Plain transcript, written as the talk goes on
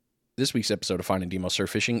This week's episode of Finding Demo Surf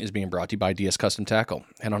Fishing is being brought to you by DS Custom Tackle.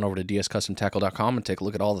 Head on over to dscustomtackle.com and take a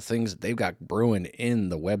look at all the things that they've got brewing in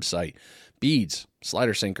the website. Beads,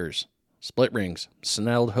 slider sinkers, split rings,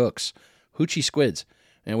 snelled hooks, hoochie squids.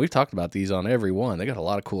 And we've talked about these on every one. They got a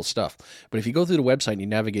lot of cool stuff. But if you go through the website and you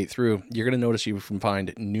navigate through, you're going to notice you can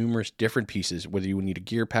find numerous different pieces, whether you need a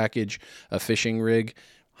gear package, a fishing rig,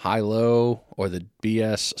 high-low, or the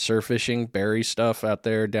BS surf fishing, Barry stuff out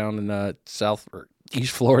there down in South or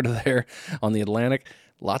East Florida there on the Atlantic.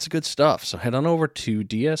 Lots of good stuff. So head on over to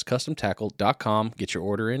dscustomtackle.com, get your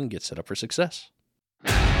order in, get set up for success.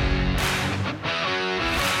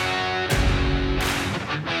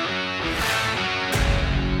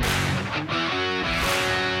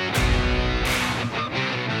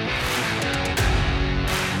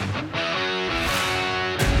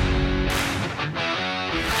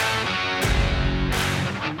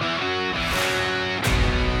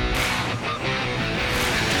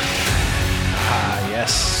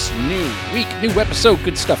 New week, new episode,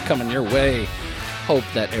 good stuff coming your way. Hope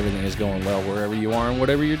that everything is going well wherever you are and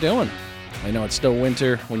whatever you're doing. I know it's still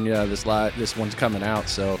winter when this one's coming out,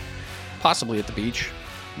 so possibly at the beach,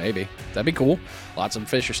 maybe. That'd be cool. Lots of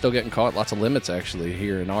fish are still getting caught, lots of limits actually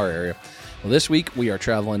here in our area. Well, this week we are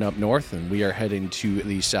traveling up north and we are heading to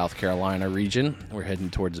the South Carolina region. We're heading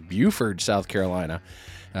towards Beaufort, South Carolina.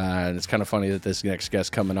 And it's kind of funny that this next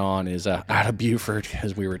guest coming on is out of Beaufort,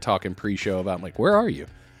 because we were talking pre-show about, I'm like, where are you?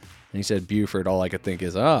 And he said, Beaufort. All I could think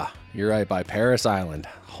is, you're right by Parris Island,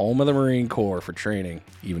 home of the Marine Corps for training.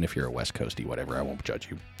 Even if you're a West Coastie, whatever, I won't judge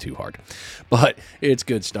you too hard. But it's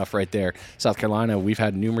good stuff right there. South Carolina, we've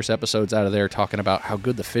had numerous episodes out of there talking about how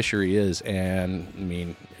good the fishery is. And, I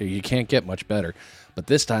mean, you can't get much better. But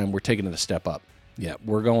this time, we're taking it a step up. Yeah,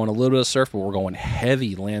 we're going a little bit of surf, but we're going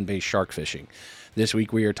heavy land-based shark fishing. This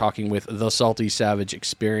week, we are talking with the Salty Savage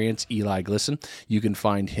Experience, Eli Glisson. You can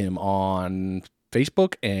find him on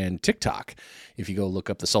Facebook and TikTok. If you go look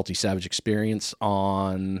up the Salty Savage Experience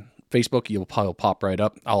on Facebook, you'll pop right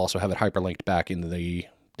up. I'll also have it hyperlinked back in the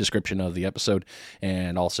description of the episode.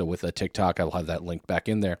 And also with a TikTok, I'll have that link back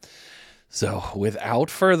in there. So without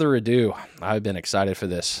further ado, I've been excited for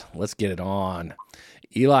this. Let's get it on.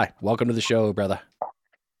 Eli, welcome to the show, brother.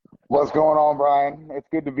 What's going on, Brian? It's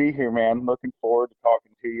good to be here, man. Looking forward to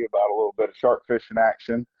talking to you about a little bit of shark fishing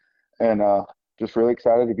action. And just really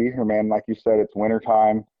excited to be here, man. Like you said, it's winter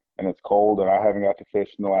time and it's cold, and I haven't got to fish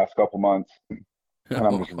in the last couple months. And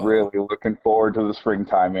I'm just really looking forward to the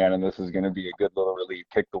springtime, man. And this is going to be a good little relief.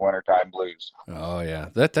 Kick the wintertime blues. Oh yeah,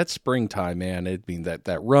 that's springtime, man. It mean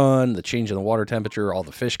that run, the change in the water temperature, all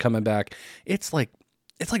the fish coming back. It's like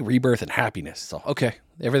rebirth and happiness. So okay,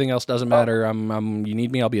 everything else doesn't matter. You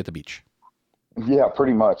need me, I'll be at the beach. Yeah,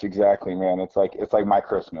 pretty much, exactly, man. It's like my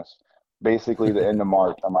Christmas. Basically the end of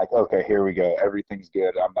March, I'm like, okay, here we go. Everything's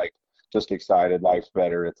good. I'm like just excited. Life's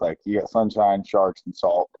better. It's like you got sunshine, sharks, and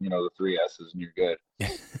salt. You know, the 3 S's, and you're good.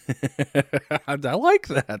 I like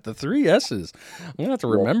that. The 3 S's. I'm gonna have to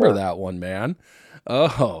remember that one, man.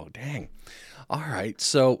 Oh, dang. All right.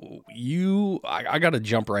 So I got to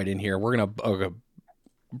jump right in here. We're gonna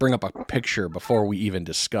bring up a picture before we even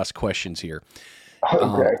discuss questions here.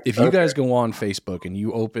 Okay. If you guys go on Facebook and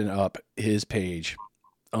you open up his page,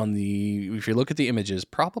 if you look at the images,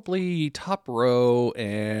 probably top row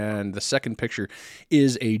and the second picture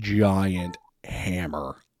is a giant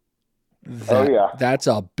hammer. That's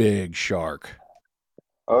a big shark.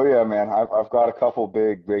 Oh yeah, man. I've got a couple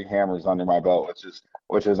big hammers under my belt,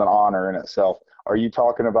 which is an honor in itself. Are you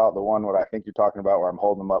talking about the one I think you're talking about where I'm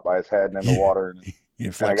holding him up by his head and in the water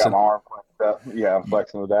and I got my arm flexed up? Yeah, I'm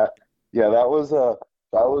flexing with that. Yeah, that was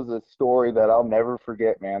a story that I'll never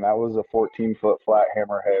forget, man. That was a 14-foot flat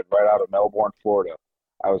hammerhead right out of Melbourne, Florida.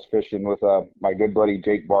 I was fishing with my good buddy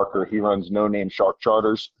Jake Barker. He runs No Name Shark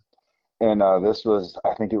Charters. And this was,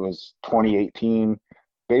 I think it was 2018,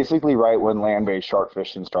 basically right when land-based shark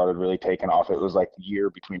fishing started really taking off. It was like the year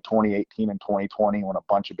between 2018 and 2020 when a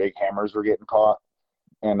bunch of big hammers were getting caught.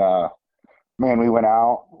 And, man, we went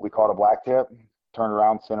out, we caught a black tip, turned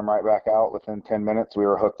around, sent him right back out. Within 10 minutes, we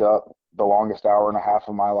were hooked up. The longest hour and a half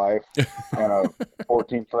of my life, and a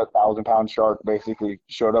 14-foot, 1,000-pound shark basically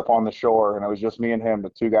showed up on the shore, and it was just me and him, the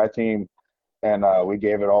 2-guy team, and we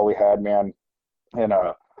gave it all we had, man. And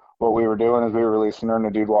what we were doing is we were releasing her, and the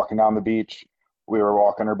dude walking down the beach, we were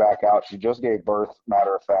walking her back out. She just gave birth,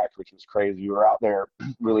 matter of fact, which was crazy. We were out there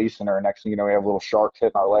releasing her, and next thing you know, we have little sharks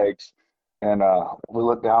hitting our legs, and we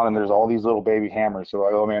look down, and there's all these little baby hammers. So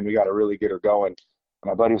like, oh man, we got to really get her going.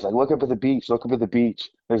 My buddy was like, look up at the beach,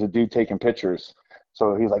 There's a dude taking pictures.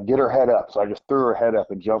 So he's like, get her head up. So I just threw her head up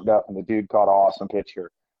and jumped up, and the dude caught an awesome picture,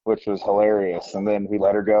 which was hilarious. And then we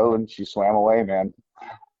let her go, and she swam away, man.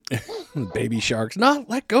 Baby sharks, not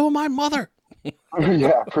let go of my mother.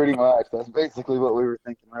 Yeah, pretty much. That's basically what we were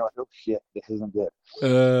thinking. We're like, oh shit, this isn't good.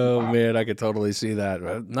 Oh man, I could totally see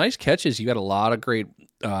that. Nice catches. You got a lot of great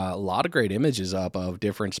images up of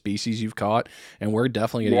different species you've caught, and we're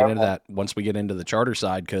definitely going to Yeah, get into that once we get into the charter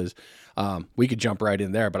side because we could jump right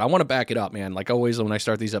in there. But I want to back it up, man. Like always, when I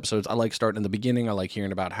start these episodes, I like starting in the beginning. I like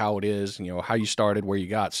hearing about how it is, how you started, where you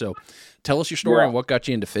got. So, tell us your story yeah. and what got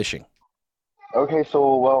you into fishing. Okay,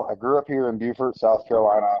 so well, I grew up here in Beaufort, South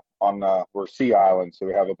Carolina, on we're Sea Island, so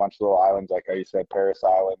we have a bunch of little islands, like how you said, Paris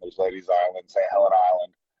Island, there's Ladies Island, St. Helen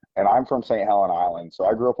Island, and I'm from St. Helen Island, so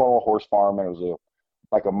I grew up on a horse farm, and it was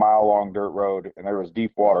like a mile long dirt road, and there was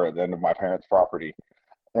deep water at the end of my parents' property,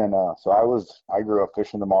 and so I grew up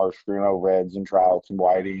fishing the marsh for reds and trouts and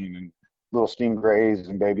whiting and little stingrays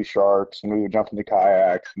and baby sharks, and we would jump into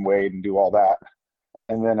kayaks and wade and do all that,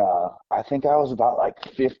 and then I think I was about like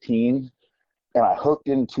 15 and I hooked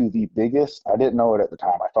into the biggest. I didn't know it at the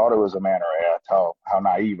time. I thought it was a manta ray. That's how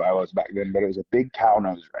naive I was back then. But it was a big cow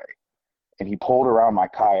nose ray, and he pulled around my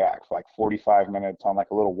kayak for like 45 minutes on like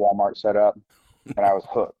a little Walmart setup, and I was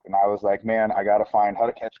hooked. And I was like, man, I got to find how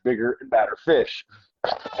to catch bigger and badder fish.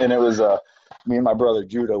 And it was me and my brother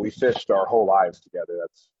Judah. We fished our whole lives together.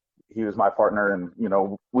 He was my partner,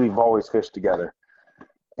 and we've always fished together.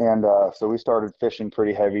 And so we started fishing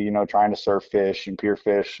pretty heavy, trying to surf fish and pier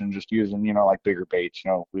fish and just using, like bigger baits.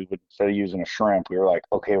 We would, instead of using a shrimp, we were like,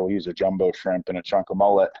 okay, we'll use a jumbo shrimp and a chunk of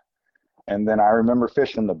mullet. And then I remember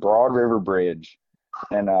fishing the Broad River Bridge,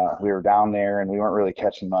 and we were down there and we weren't really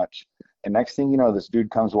catching much. And next thing you know, this dude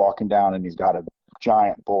comes walking down and he's got a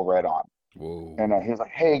giant bull red on. Whoa. And he's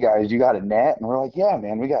like, hey guys, you got a net? And we're like, yeah,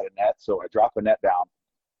 man, we got a net. So I drop a net down,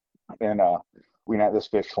 and we net this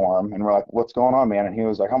fish for him, and we're like, what's going on, man? And he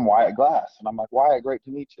was like, I'm Wyatt Glass. And I'm like, Wyatt, great to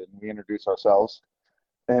meet you. And we introduce ourselves,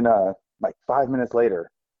 and like 5 minutes later,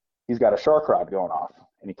 he's got a shark rod going off,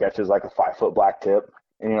 and he catches like a 5 foot black tip,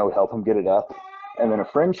 and we help him get it up, and then a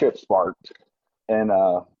friendship sparked, and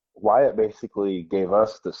Wyatt basically gave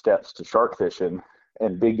us the steps to shark fishing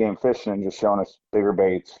and big game fishing, and just showing us bigger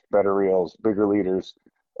baits, better reels, bigger leaders,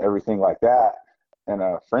 everything like that. And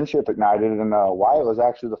friendship ignited, and Wyatt was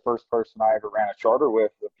actually the first person I ever ran a charter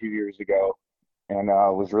with a few years ago, and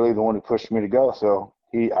was really the one who pushed me to go. So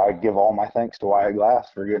I give all my thanks to Wyatt Glass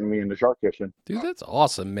for getting me into shark fishing. Dude, that's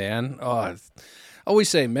awesome, man. I always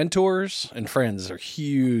say mentors and friends are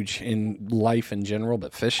huge in life in general,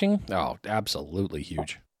 but fishing, absolutely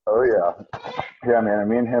huge. Oh yeah, man.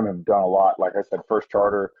 Me and him have done a lot. Like I said, first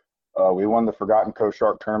charter, we won the Forgotten Coast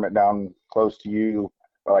Shark Tournament down close to you,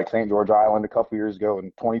 like St. George Island a couple years ago in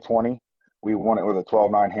 2020. We won it with a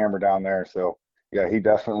 12-9 hammer down there. So yeah, he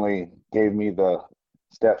definitely gave me the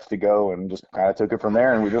steps to go, and just kind of took it from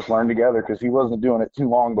there. And we just learned together because he wasn't doing it too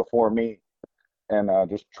long before me, and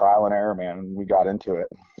just trial and error, man. And we got into it.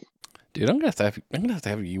 Dude, I'm gonna have to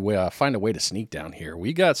have you find a way to sneak down here.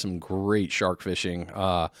 We got some great shark fishing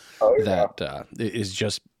that is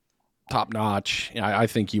just top notch. I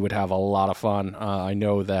think you would have a lot of fun. I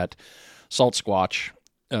know that Salt Squatch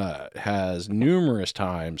has numerous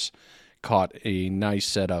times caught a nice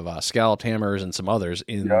set of scalloped hammers and some others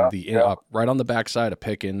right on the backside of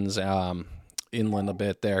Pickens, inland a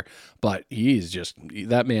bit there. But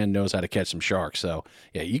that man knows how to catch some sharks. So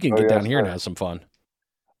yeah, you can get down here and have some fun.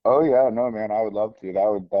 Oh yeah, no man, I would love to.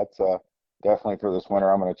 That's definitely for this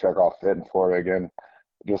winter. I'm gonna check off hitting Florida again.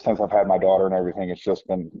 Just since I've had my daughter and everything, it's just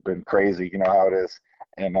been crazy. You know how it is.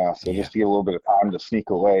 And just to get a little bit of time to sneak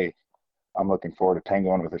away, I'm looking forward to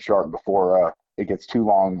tangoing with a shark before it gets too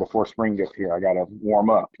long, before spring gets here. I gotta warm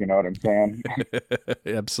up. You know what I'm saying?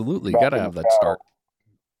 Absolutely, gotta have that start.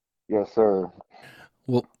 Yes, sir.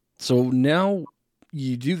 Well, so now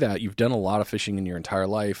you do that. You've done a lot of fishing in your entire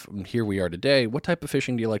life, and here we are today. What type of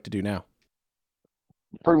fishing do you like to do now?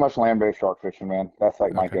 Pretty much land-based shark fishing, man. That's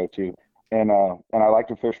like my go-to. And I like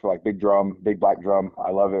to fish for like big black drum.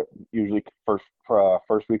 I love it. Usually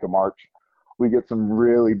first week of March, we get some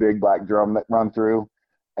really big black drum that run through,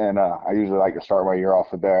 and I usually like to start my year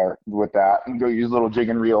off with that, and go use little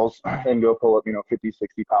jigging reels and go pull up 50,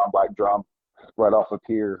 60 pound black drum right off a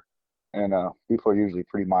pier. And people are usually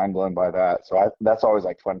pretty mind blown by that. So that's always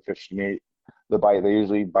like fun fish to me. They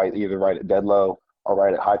usually bite either right at dead low or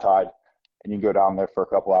right at high tide, and you can go down there for a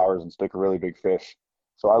couple hours and stick a really big fish.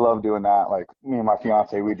 So I love doing that. Like me and my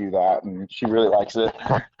fiance, we do that, and she really likes it.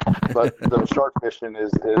 But the shark fishing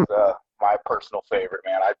is my personal favorite,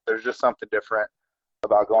 man. There's just something different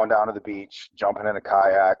about going down to the beach, jumping in a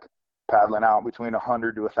kayak, paddling out between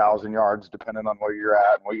 100 to 1,000 yards, depending on where you're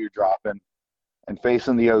at and what you're dropping, and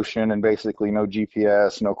facing the ocean, and basically no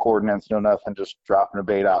GPS, no coordinates, no nothing, just dropping a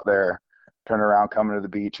bait out there, turn around, coming to the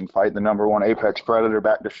beach and fight the number one apex predator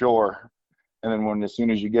back to shore. And then as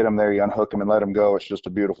soon as you get them there, you unhook them and let them go. It's just a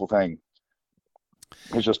beautiful thing.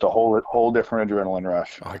 It's just a whole different adrenaline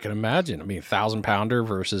rush. I can imagine. I mean, 1,000-pounder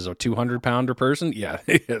versus a 200-pounder person. Yeah,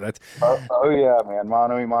 that's. Oh yeah, man,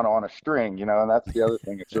 mano a mano on a string, and that's the other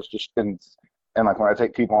thing. It's just and like when I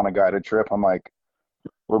take people on a guided trip, I'm like,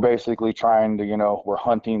 we're basically trying to, we're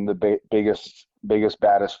hunting the biggest,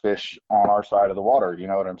 baddest fish on our side of the water. You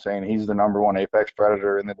know what I'm saying? He's the number one apex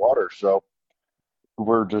predator in the water, so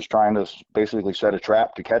we're just trying to basically set a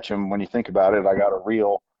trap to catch him. When you think about it, I got a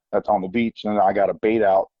reel that's on the beach, and I got a bait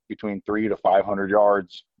out between 300 to 500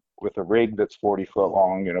 yards with a rig that's 40 foot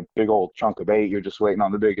long and a big old chunk of bait. You're just waiting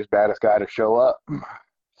on the biggest, baddest guy to show up.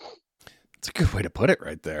 It's a good way to put it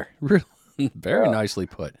right there. Really, very nicely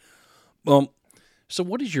put. So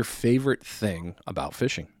what is your favorite thing about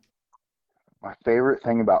fishing? My favorite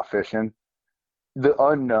thing about fishing, the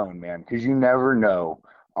unknown, man, because you never know.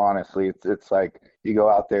 Honestly, it's like you go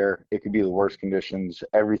out there, it could be the worst conditions,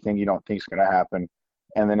 everything you don't think is going to happen.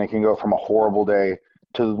 And then it can go from a horrible day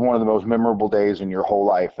to one of the most memorable days in your whole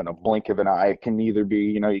life in a blink of an eye. It can either be,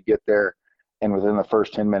 you get there and within the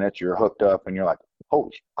first 10 minutes you're hooked up and you're like,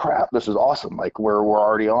 holy crap, this is awesome. Like we're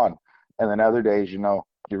already on. And then other days, you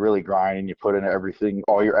really grind and you put in everything,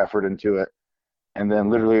 all your effort into it. And then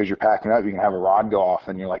literally as you're packing up, you can have a rod go off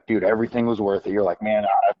and you're like, dude, everything was worth it. You're like, man,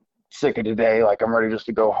 I'm sick of today. Like I'm ready just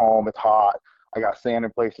to go home. It's hot. I got sand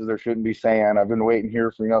in places there shouldn't be sand. I've been waiting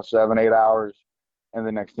here for, 7-8 hours. And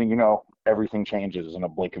the next thing you know, everything changes in a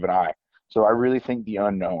blink of an eye. So I really think the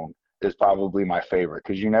unknown is probably my favorite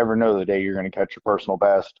because you never know the day you're going to catch your personal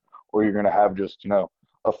best or you're going to have just,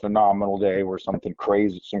 a phenomenal day where some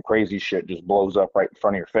crazy shit just blows up right in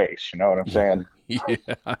front of your face. You know what I'm saying?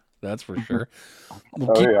 Yeah, that's for sure.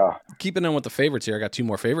 Well, keeping on with the favorites here, I got 2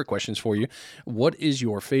 more favorite questions for you. What is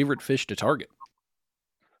your favorite fish to target?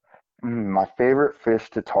 My favorite fish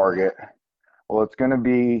to target? Well, it's going to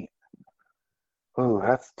be,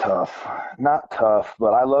 that's tough. Not tough,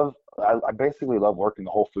 but I basically love working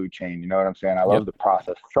the whole food chain. You know what I'm saying? I love the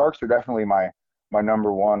process. Sharks are definitely my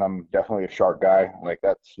number one. I'm definitely a shark guy. Like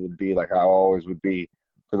would be like I always would be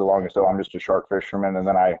for the longest. So I'm just a shark fisherman. And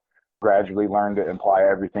then I gradually learned to apply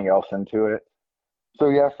everything else into it. So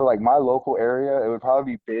yeah, for like my local area, it would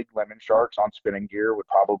probably be big lemon sharks on spinning gear would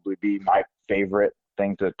probably be my favorite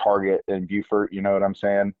thing to target in Beaufort. You know what I'm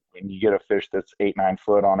saying? When you get a fish that's 8-9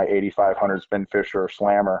 foot on an 8,500 spin fish or a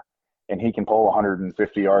slammer, and he can pull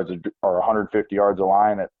 150 yards or 150 yards of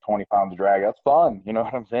line at 20 pounds of drag. That's fun. You know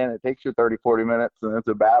what I'm saying? It takes you 30, 40 minutes and it's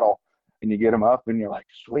a battle and you get him up and you're like,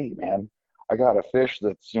 sweet, man, I got a fish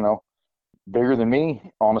that's, bigger than me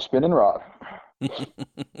on a spinning rod.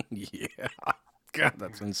 Yeah. God,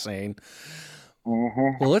 that's insane.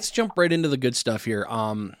 Mm-hmm. Well, let's jump right into the good stuff here.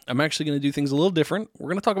 I'm actually going to do things a little different. We're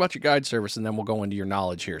going to talk about your guide service, and then we'll go into your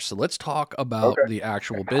knowledge here. So let's talk about the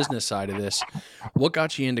actual business side of this. What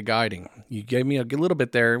got you into guiding? You gave me a little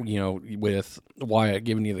bit there, with Wyatt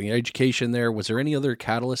giving you the education there. Was there any other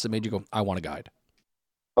catalyst that made you go, I want to guide?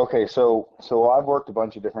 Okay, so I've worked a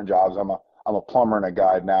bunch of different jobs. I'm a plumber and a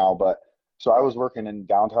guide now, but so I was working in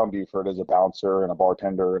downtown Beaufort as a bouncer and a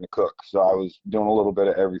bartender and a cook. So I was doing a little bit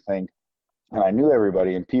of everything. And I knew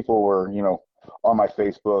everybody, and people were, on my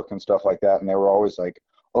Facebook and stuff like that. And they were always like,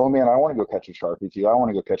 oh man, I want to go catch a shark with you. I want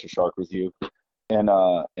to go catch a shark with you. And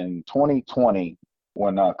in 2020,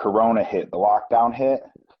 when Corona hit, the lockdown hit,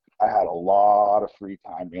 I had a lot of free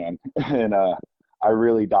time, man. And I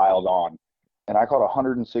really dialed on. And I caught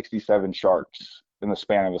 167 sharks in the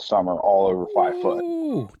span of the summer, all over 5 foot.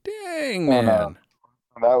 Ooh, dang, man. And,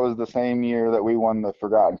 that was the same year that we won the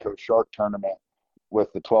Forgotten Coast Shark Tournament,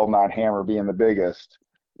 with the 12-9 hammer being the biggest.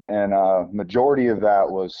 And majority of that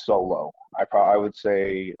was solo. I would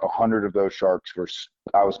say 100 of those sharks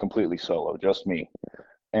I was completely solo, just me.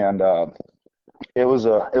 And it was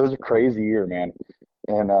a crazy year, man.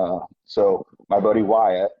 And so my buddy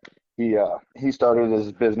Wyatt, he started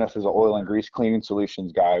his business as an oil and grease cleaning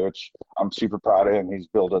solutions guy, which I'm super proud of him. He's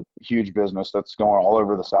built a huge business that's going all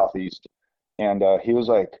over the Southeast. And he was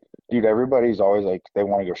like, dude, everybody's always like, they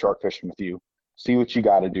want to go shark fishing with you. See what you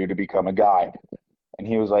got to do to become a guide. And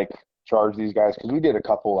he was like, charge these guys, because we did a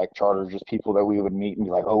couple like charters, just people that we would meet and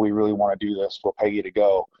be like, oh, we really want to do this, we'll pay you to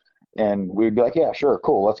go. And we'd be like, yeah, sure,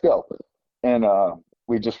 cool, let's go. And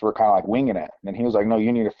we just were kind of like winging it. And he was like, no,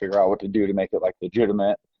 you need to figure out what to do to make it like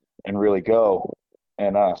legitimate and really go.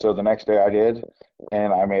 And so the next day I did,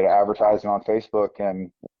 and I made advertising on Facebook,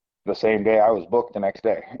 and the same day I was booked the next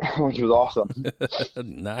day, which was awesome.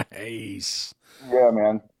 Nice. Yeah,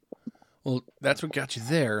 man. Well, that's what got you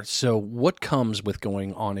there. So what comes with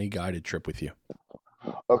going on a guided trip with you?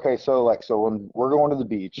 Okay, so when we're going to the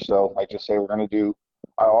beach, so like just say we're going to do,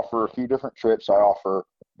 I offer a few different trips. I offer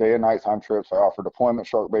day and nighttime trips. I offer deployment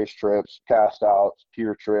shark based trips, cast outs,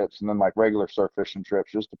 pier trips, and then like regular surf fishing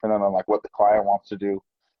trips, just depending on like what the client wants to do.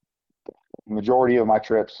 Majority of my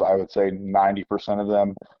trips, I would say 90% of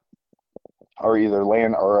them are either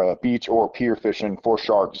land or beach or pier fishing for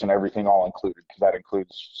sharks and everything all included, because that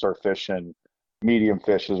includes surf fishing, medium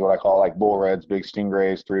fish is what I call like bull reds, big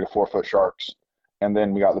stingrays, 3 to 4 foot sharks. And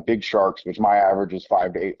then we got the big sharks, which my average is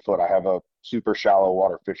 5 to 8 foot. I have a super shallow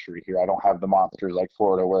water fishery here. I don't have the monsters like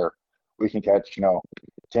Florida where we can catch,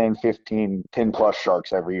 10, 15, 10 plus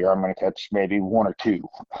sharks every year. I'm going to catch maybe one or two.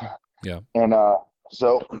 Yeah. And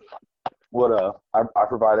so what I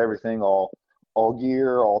provide everything, all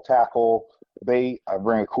gear, all tackle, bait. I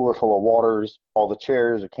bring a cooler full of waters, all the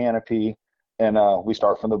chairs, a canopy, and we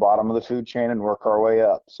start from the bottom of the food chain and work our way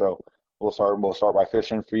up. So we'll start by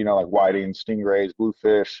fishing for like whiting, stingrays,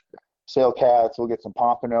 bluefish, sail cats. We'll get some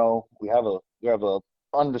pompano. We have a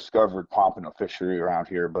undiscovered pompano fishery around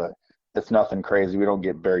here, but it's nothing crazy. We don't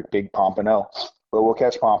get very big pompano, but we'll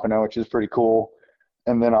catch pompano, which is pretty cool.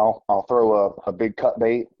 And then I'll throw a big cut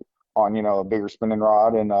bait on a bigger spinning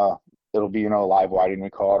rod, and it'll be live whiting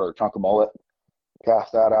we call it, or a chunk of mullet.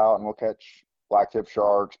 Cast that out, and we'll catch blacktip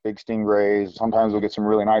sharks, big stingrays. Sometimes we'll get some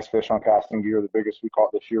really nice fish on casting gear. The biggest we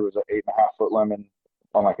caught this year was an 8.5 foot lemon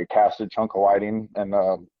on like a casted chunk of whiting, and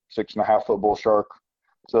a 6.5 foot bull shark.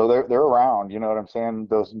 So they're around. You know what I'm saying?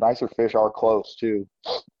 Those nicer fish are close too.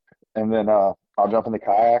 And then I'll jump in the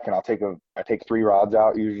kayak, and I take 3 rods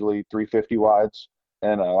out, usually 350 wides,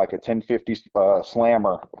 and like a 1050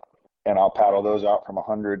 slammer, and I'll paddle those out from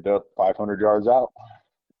 100 to 500 yards out,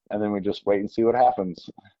 and then we just wait and see what happens.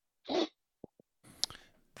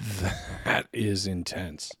 That is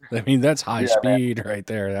intense. I mean, that's high speed, man. Right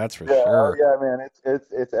there. That's for sure. Yeah, man.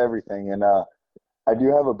 It's everything. And I do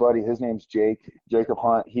have a buddy. His name's Jacob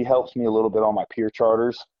Hunt. He helps me a little bit on my pier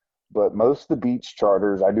charters, but most of the beach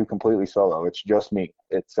charters I do completely solo. It's just me.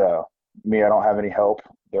 It's me. I don't have any help.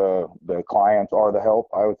 The clients are the help.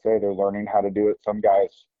 I would say they're learning how to do it. Some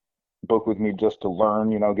guys book with me just to learn,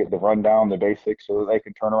 get the rundown, the basics, so that they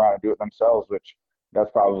can turn around and do it themselves, which that's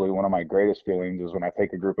probably one of my greatest feelings, is when I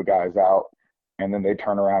take a group of guys out and then they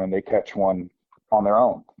turn around and they catch one on their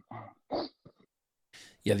own.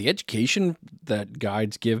 Yeah, the education that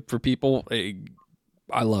guides give for people,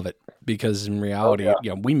 I love it, because in reality,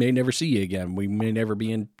 we may never see you again. We may never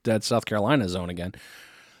be in that South Carolina zone again.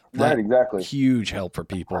 Right, exactly. Huge help for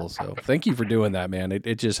people. So thank you for doing that, man.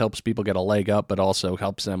 It just helps people get a leg up, but also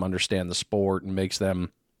helps them understand the sport and makes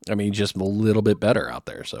them, just a little bit better out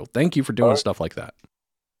there. So thank you for doing stuff like that.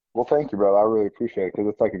 Well, thank you, brother. I really appreciate it, because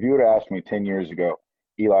it's like if you would have asked me 10 years ago,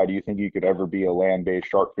 Eli, do you think you could ever be a land-based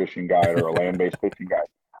shark fishing guide or a land-based fishing guide?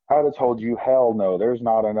 I'd have told you, hell no, there's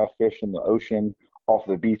not enough fish in the ocean off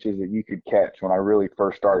the beaches that you could catch when I really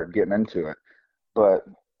first started getting into it. But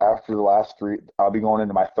after the last 3, I'll be going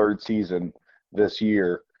into my 3rd season this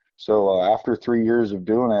year. So after 3 years of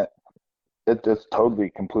doing it, it's totally,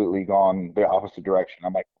 completely gone the opposite direction.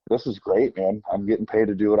 I'm like, this is great, man. I'm getting paid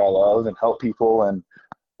to do what I love and help people, and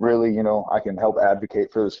really, I can help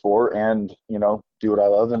advocate for the sport and, do what I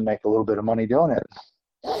love and make a little bit of money doing it.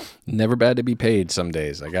 Never bad to be paid some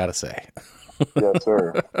days, I gotta say. Yes,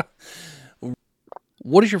 sir.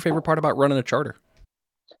 What is your favorite part about running a charter?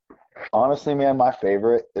 Honestly, man, my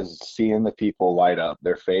favorite is seeing the people light up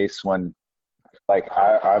their face when, like,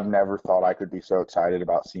 I've never thought I could be so excited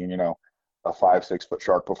about seeing, a 5-6 foot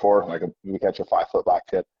shark before. Like we catch a 5 foot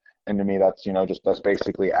blacktip. And to me, that's, that's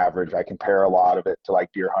basically average. I compare a lot of it to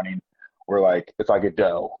like deer hunting, where like, it's like a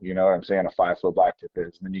doe, you know what I'm saying? A 5 foot blacktip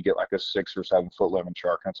is, and then you get like a 6 or 7 foot lemon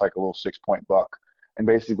shark, and it's like a little 6-point buck. And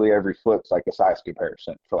basically every foot's like a size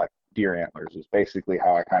comparison for like deer antlers, is basically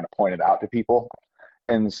how I kind of pointed out to people.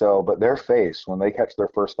 And so, but their face when they catch their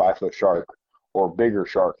first 5 foot shark or bigger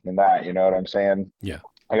shark than that, you know what I'm saying? Yeah.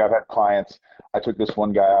 Like I've had clients, I took this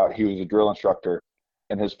one guy out, he was a drill instructor,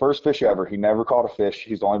 and his first fish ever, he never caught a fish.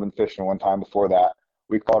 He's only been fishing one time before that.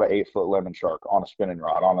 We caught an 8 foot lemon shark on a spinning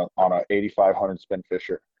rod on a 8,500 spin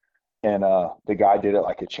fisher. And the guy did it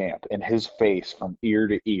like a champ, and his face from ear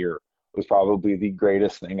to ear was probably the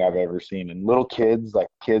greatest thing I've ever seen. And little kids, like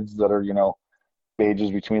kids that are,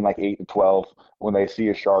 ages between like 8 and 12, when they see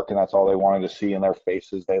a shark and that's all they wanted to see in their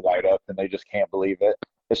faces, they light up and they just can't believe it.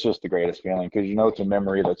 It's just the greatest feeling, because it's a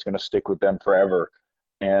memory that's going to stick with them forever,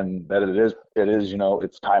 and that it is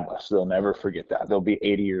it's timeless. They'll never forget that. They'll be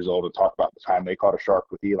 80 years old and talk about the time they caught a shark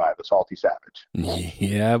with Eli, the salty savage.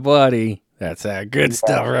 Yeah, buddy, that's that good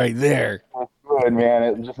stuff right there. That's good, man.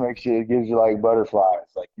 It just gives you like butterflies,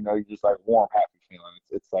 like you just like warm, happy feeling.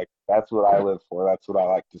 it's like that's what I live for. That's what I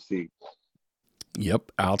like to see.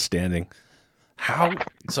 Yep, outstanding. How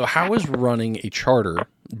is running a charter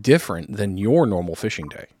different than your normal fishing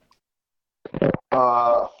day?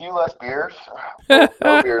 A few less beers. Well,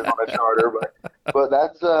 no beers on a charter, but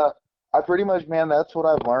that's I pretty much, man, that's what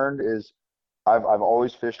I've learned is I've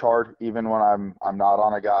always fished hard, even when I'm not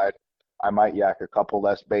on a guide. I might yak a couple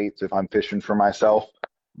less baits if I'm fishing for myself,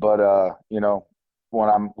 but when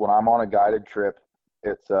I'm on a guided trip,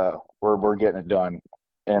 it's we're getting it done.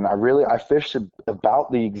 And I fish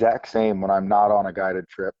about the exact same when I'm not on a guided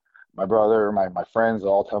trip. My brother, my friends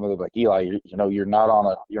all tell me, they're like, Eli, you're not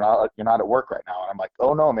at work right now. And I'm like,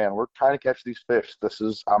 oh no, man, we're trying to catch these fish.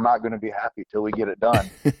 I'm not going to be happy till we get it done.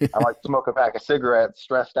 I might smoke a pack of cigarettes,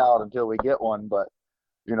 stressed out until we get one, but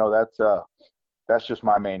that's just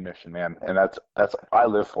my main mission, man. And that's I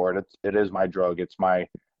live for it. It is my drug. It's my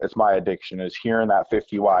addiction, is hearing that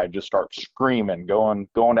 50 wide just start screaming, going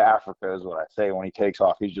to Africa is what I say when he takes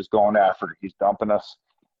off. He's just going to Africa. He's dumping us,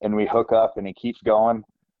 and we hook up and he keeps going.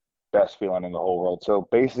 Best feeling in the whole world. So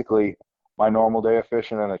basically, my normal day of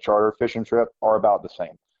fishing and a charter fishing trip are about the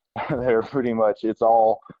same. They're pretty much, it's a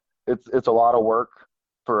lot of work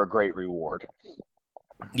for a great reward.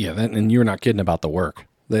 Yeah, and you're not kidding about the work.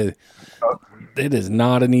 It is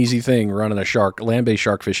not an easy thing running a land-based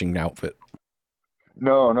shark fishing outfit.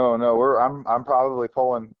 No. I'm probably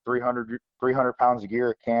pulling 300 pounds of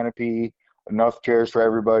gear, a canopy, enough chairs for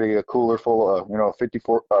everybody, a cooler full of, a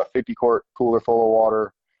 50 quart cooler full of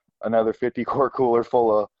water, another 50 quart cooler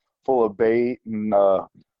full of bait, and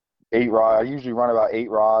 8 rod. I usually run about 8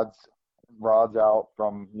 rods out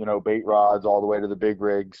from, bait rods all the way to the big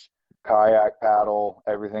rigs, kayak, paddle,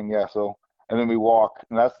 everything. Yeah. So, and then we walk,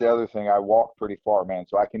 and that's the other thing. I walk pretty far, man.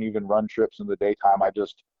 So I can even run trips in the daytime. I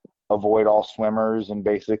just avoid all swimmers, and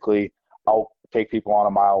basically I'll take people on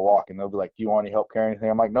a mile walk, and they'll be like, do you want any help carrying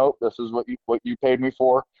anything? I'm like, nope, this is what you paid me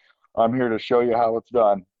for. I'm here to show you how it's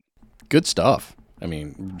done. Good stuff. I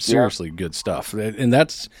mean, seriously, good stuff. And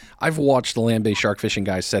I've watched the land-based shark fishing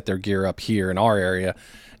guys set their gear up here in our area.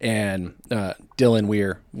 And Dylan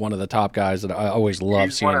Weir, one of the top guys that I always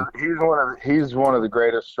love seeing. He's one of the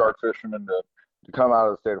greatest shark fishermen to come out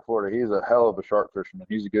of the state of Florida. He's a hell of a shark fisherman.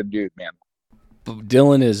 He's a good dude, man.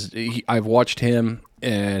 Dylan I've watched him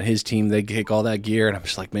and his team, they take all that gear, and I'm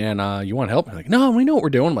just like, man, you want help? I'm like, no, we know what we're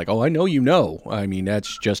doing. I'm like, oh, I know you know. I mean,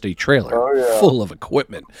 that's just a trailer full of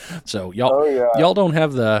equipment. So y'all don't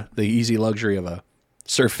have the easy luxury of a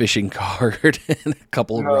surf fishing cart and a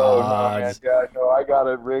couple of rods. No, I got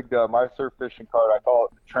it rigged up. My surf fishing cart, I call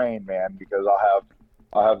it the train, man, because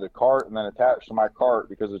I'll have the cart, and then attached to my cart,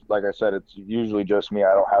 because it's, like I said, it's usually just me.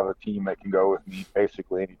 I don't have a team that can go with me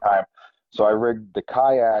basically anytime. So I rigged the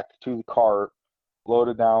kayak to the cart,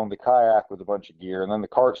 loaded down the kayak with a bunch of gear, and then the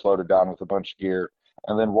cart's loaded down with a bunch of gear,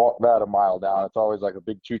 and then walked that a mile down. It's always like a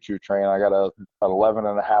big choo-choo train. I got an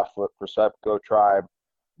 11.5-foot Percepco Tribe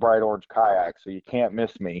bright orange kayak, so you can't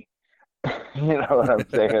miss me. You know what I'm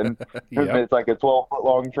saying? Yep. It's like a 12-foot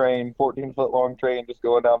long train, 14-foot long train, just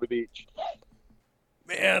going down the beach.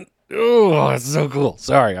 Man, oh, it's so cool.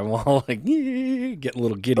 Sorry, I'm all like, getting a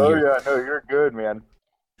little giddy here. Yeah, no, you're good, man.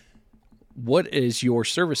 What is your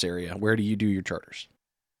service area? Where do you do your charters?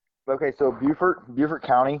 Okay, so Beaufort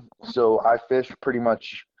County. So I fish pretty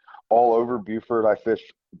much all over Beaufort. I fish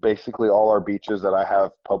basically all our beaches that I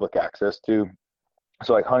have public access to.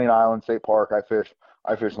 So like Hunting Island State Park, I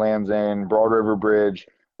fish Lamb's End, Broad River Bridge.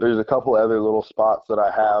 There's a couple other little spots that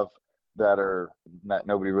I have that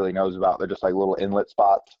nobody really knows about. They're just like little inlet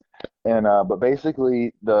spots. And but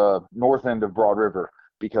basically the north end of Broad River,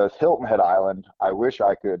 because Hilton Head Island, I wish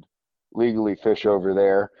I could legally fish over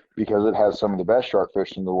there because it has some of the best shark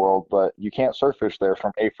fish in the world, but you can't surf fish there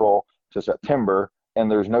from April to September,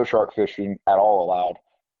 and there's no shark fishing at all allowed.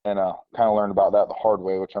 And kind of learned about that the hard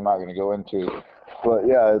way, which I'm not going to go into. But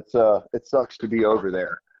yeah, it sucks to be over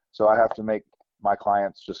there. So I have to make my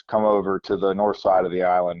clients just come over to the north side of the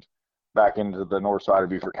island, back into the north side of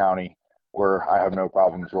Beaufort County, where I have no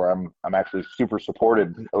problems, where I'm actually super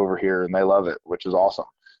supported over here, and they love it, which is awesome.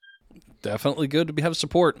 Definitely good to have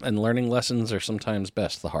support, and learning lessons are sometimes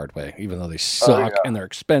best the hard way, even though they suck and they're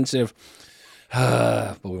expensive.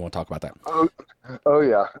 But we won't talk about that. Oh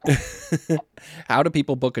yeah. How do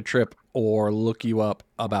people book a trip or look you up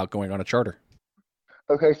about going on a charter?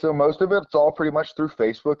 Okay, so most of it's all pretty much through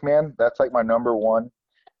Facebook, man. That's like my number one,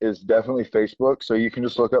 is definitely Facebook. So you can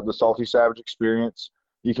just look up the Salty Savage Experience.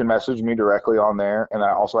 You can message me directly on there, and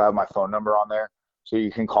I also have my phone number on there, so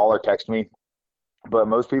you can call or text me. But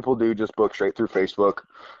most people do just book straight through Facebook,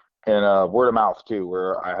 and word of mouth too,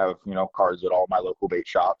 where I have, cards at all my local bait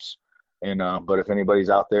shops. And but if anybody's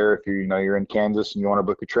out there, if you're in Kansas and you want to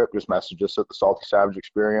book a trip, just message us at the Salty Savage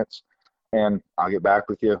Experience, and I'll get back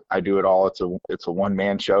with you. I do it all. It's a one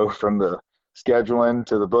man show from the scheduling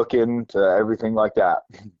to the booking to everything like that.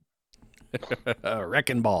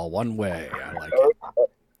 Wrecking ball one way. I like it.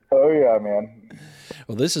 Oh yeah, man.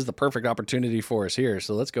 Well, this is the perfect opportunity for us here.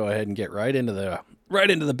 So let's go ahead and get right into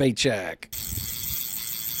the bait check.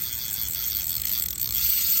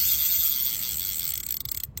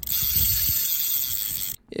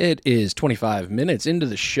 It is 25 minutes into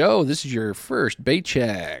the show. This is your first bait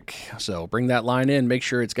check. So bring that line in. Make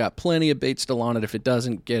sure it's got plenty of bait still on it. If it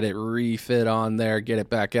doesn't, get it refit on there. Get it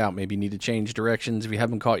back out. Maybe you need to change directions if you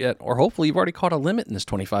haven't caught yet. Or hopefully you've already caught a limit in this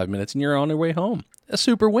 25 minutes and you're on your way home. A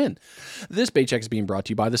super win. This bait check is being brought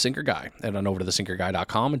to you by The Sinker Guy. Head on over to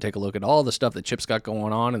thesinkerguy.com and take a look at all the stuff that Chip's got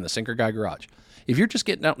going on in the Sinker Guy garage. If you're just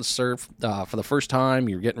getting out and surf for the first time,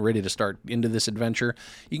 you're getting ready to start into this adventure,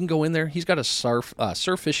 you can go in there. He's got a surf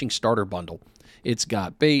fishing starter bundle. It's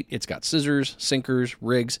got bait, it's got scissors, sinkers,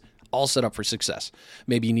 rigs, all set up for success.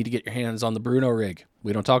 Maybe you need to get your hands on the Bruno rig.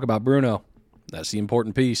 We don't talk about Bruno. That's the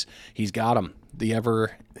important piece. He's got them. The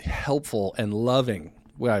ever helpful and loving,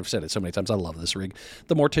 well, I've said it so many times, I love this rig,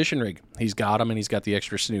 the Mortician rig. He's got them and he's got the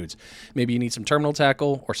extra snoods. Maybe you need some terminal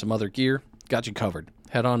tackle or some other gear. Got you covered.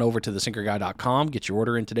 Head on over to thesinkerguy.com. Get your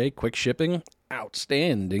order in today. Quick shipping.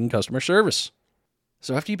 Outstanding customer service.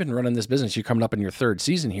 So after you've been running this business, you're coming up in your third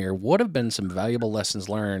season here. What have been some valuable lessons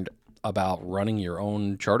learned about running your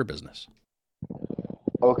own charter business?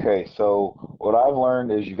 Okay, so what I've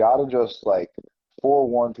learned is you got to just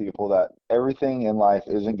forewarn people that everything in life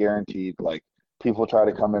isn't guaranteed. Like, people try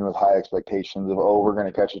to come in with high expectations of, oh, we're going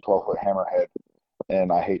to catch a 12-foot hammerhead.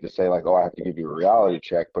 And I hate to say oh, I have to give you a reality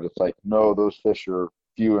check, but it's like, no, those fish are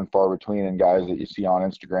few and far between. And guys that you see on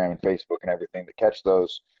Instagram and Facebook and everything that catch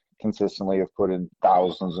those consistently have put in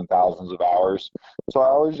thousands and thousands of hours. So I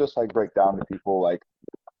always just break down to people I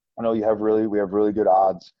know we have really good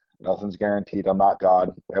odds. Nothing's guaranteed. I'm not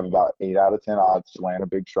God. We have about 8 out of 10 odds to land a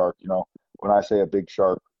big shark. When I say a big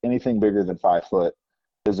shark, anything bigger than 5 foot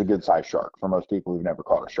is a good size shark for most people who've never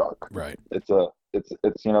caught a shark. Right. It's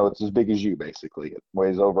as big as you, basically. It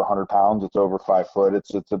weighs over 100 pounds. It's over 5 foot.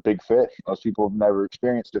 It's a big fish. Most people have never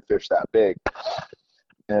experienced a fish that big.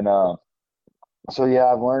 And so yeah,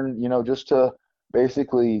 I've learned, just to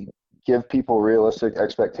basically give people realistic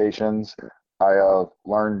expectations. I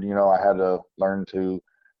learned, I had to learn to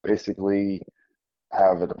basically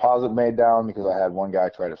have a deposit made down because I had one guy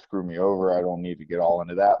try to screw me over. I don't need to get all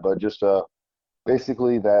into that, but just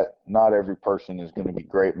basically that not every person is going to be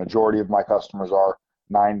great. Majority of my customers are.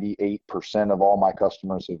 98% of all my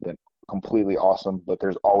customers have been completely awesome, but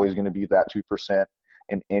there's always going to be that 2%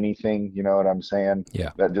 in anything, you know what I'm saying? Yeah.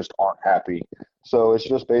 That just aren't happy. So it's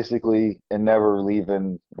just basically, and never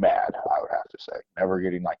leaving mad, I would have to say. Never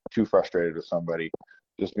getting too frustrated with somebody,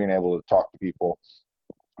 just being able to talk to people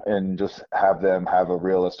and just have them have a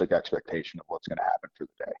realistic expectation of what's going to happen for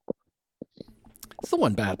the day. It's the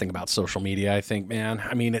one bad thing about social media, I think, man.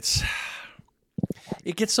 I mean, it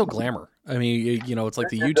gets so glamour. I mean, it's like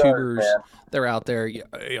the YouTubers, they're out there,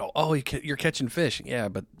 oh, you're catching fish. Yeah,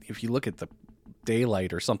 but if you look at the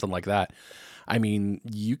daylight or something like that, I mean,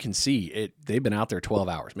 you can see it. They've been out there 12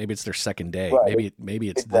 hours. Maybe it's their second day. Right. Maybe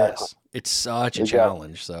it's exactly. This. It's such a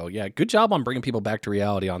challenge. So yeah, good job on bringing people back to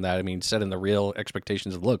reality on that. I mean, setting the real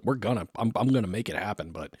expectations of, look, I'm gonna make it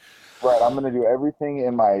happen. But right, I'm gonna do everything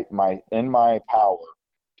in my power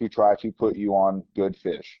to try to put you on good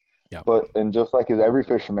fish. Yeah. But and just as every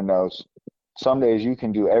fisherman knows, some days you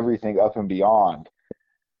can do everything up and beyond,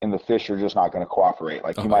 and the fish are just not going to cooperate.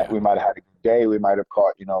 We might have had a good day. We might have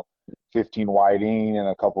caught 15 whiting and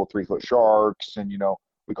a couple of 3-foot sharks, and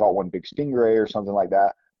we caught one big stingray or something like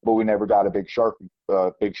that. But we never got a big shark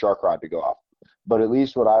rod to go off. But at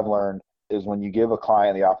least what I've learned is when you give a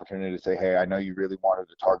client the opportunity to say, hey, I know you really wanted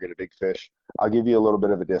to target a big fish. I'll give you a little bit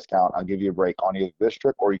of a discount. I'll give you a break on either this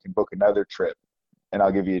trip or you can book another trip and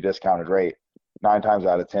I'll give you a discounted rate. 9 times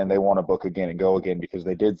out of 10, they want to book again and go again because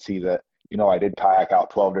they did see that, I did kayak out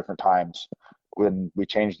 12 different times when we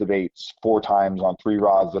changed the baits 4 times on 3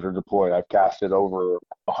 rods that are deployed. I've casted over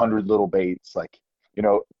 100 little baits,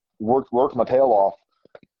 worked my tail off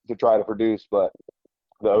to try to produce, but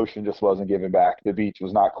the ocean just wasn't giving back. The beach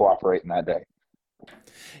was not cooperating that day.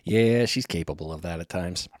 Yeah, she's capable of that at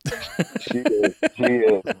times. She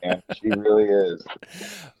is, man. She really is.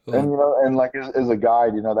 And, as a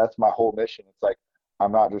guide, that's my whole mission. It's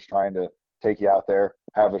I'm not just trying to take you out there,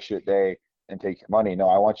 have a shit day, and take your money. No,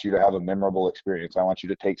 I want you to have a memorable experience. I want you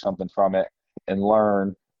to take something from it and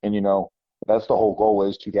learn. And, that's the whole goal,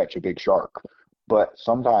 is to catch a big shark. but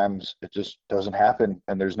sometimes it just doesn't happen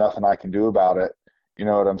and there's nothing I can do about it. You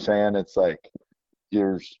know what I'm saying? It's like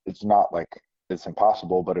it's not like it's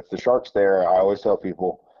impossible, but if the shark's there, I always tell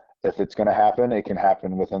people if it's going to happen, it can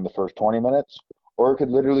happen within the first 20 minutes, or it could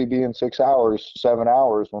literally be in 6 hours, 7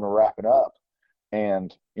 hours when we're wrapping up.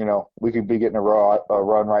 And, we could be getting a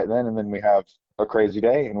run right then, and then we have a crazy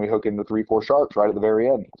day and we hook into 3, 4 sharks right at the very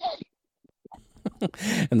end.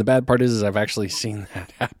 And the bad part is I've actually seen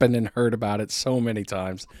that happen and heard about it so many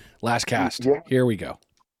times. Last cast. Yeah. Here we go.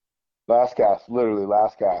 Last cast, literally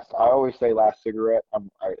last cast. I always say last cigarette. I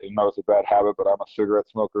know it's a bad habit, but I'm a cigarette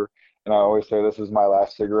smoker, and I always say this is my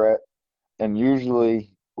last cigarette. And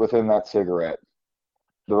usually within that cigarette,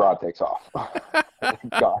 the rod takes off.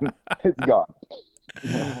 It's gone. It's gone.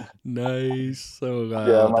 Nice. So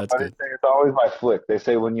that's good. It's always my flick. They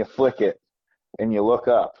say when you flick it and you look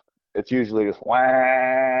up, it's usually just whang.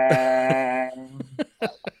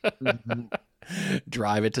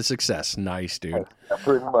 Drive it to success. Nice, dude. Yeah,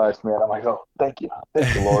 pretty much, man. I'm like, oh, thank you,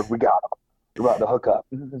 Lord. We got him. We're about to hook up.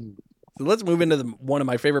 So let's move into one of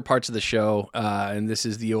my favorite parts of the show, and this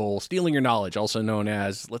is the old stealing your knowledge, also known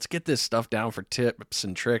as let's get this stuff down for tips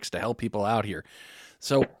and tricks to help people out here.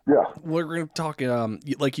 So yeah, we're going to talk,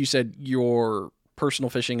 like you said, your personal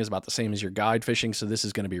fishing is about the same as your guide fishing, so this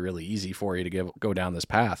is going to be really easy for you to go down this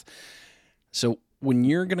path. So when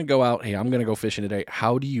you're going to go out, hey, I'm going to go fishing today,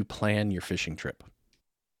 how do you plan your fishing trip?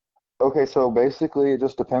 Okay, so basically it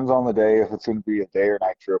just depends on the day, if it's going to be a day or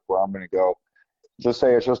night trip where I'm going to go. Just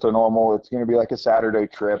say it's just a normal, it's going to be like a Saturday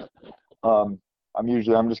trip. I'm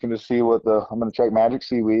just going to see I'm going to check Magic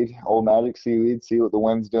Seaweed, old Magic Seaweed, see what the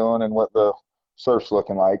wind's doing and what the surf's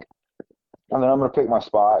looking like. And then I'm going to pick my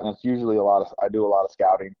spot, and it's usually I do a lot of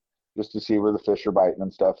scouting just to see where the fish are biting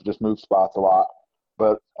and stuff. Just move spots a lot.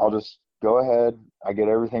 But I'll just go ahead. I get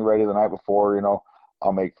everything ready the night before,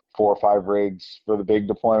 I'll make 4 or 5 rigs for the big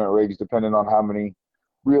deployment rigs, depending on how many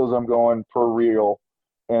reels I'm going per reel,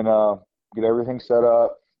 and get everything set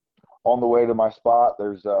up. On the way to my spot,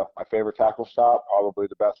 there's my favorite tackle shop, probably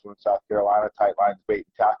the best one in South Carolina, Tight Lines Bait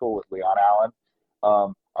and Tackle with Leon Allen.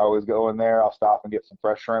 I always go in there. I'll stop and get some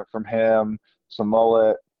fresh shrimp from him, some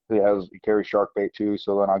mullet. He carries shark bait too,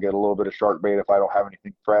 so then I'll get a little bit of shark bait if I don't have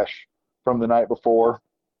anything fresh from the night before.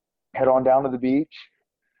 Head on down to the beach,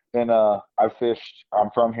 and I'm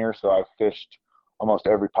from here, so I've fished almost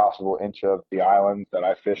every possible inch of the islands that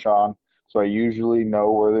I fish on. So I usually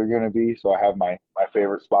know where they're going to be. So I have my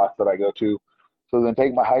favorite spots that I go to. So then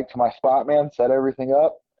take my hike to my spot, man, set everything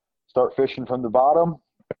up, start fishing from the bottom.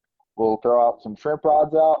 We'll throw out some shrimp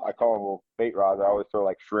rods out. I call them little bait rods. I always throw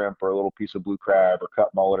like shrimp or a little piece of blue crab or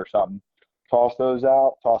cut mullet or something. Toss those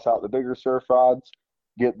out, toss out the bigger surf rods,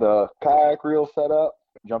 get the kayak reel set up,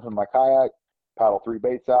 jump in my kayak, paddle 3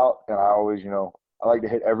 baits out. And I always, I like to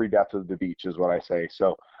hit every depth of the beach is what I say.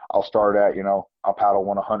 So I'll start at, I'll paddle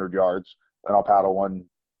one 100 yards, then I'll paddle one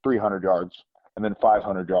 300 yards, and then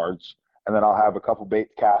 500 yards. And then I'll have a couple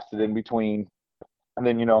baits casted in between. And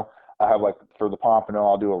then, I have like for the pompano,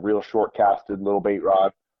 I'll do a real short casted little bait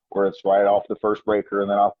rod where it's right off the first breaker. And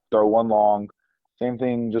then I'll throw one long, same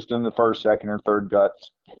thing just in the first, second, or third guts.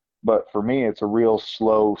 But for me, it's a real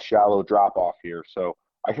slow, shallow drop off here. So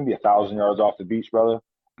I can be 1,000 yards off the beach, brother,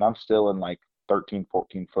 and I'm still in like 13,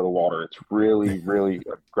 14 foot of water. It's really, really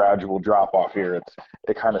a gradual drop off here.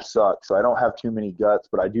 It kind of sucks. So I don't have too many guts,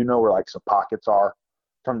 but I do know where like some pockets are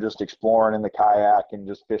from just exploring in the kayak and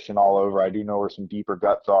just fishing all over. I do know where some deeper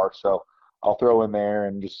guts are. So I'll throw in there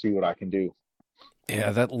and just see what I can do.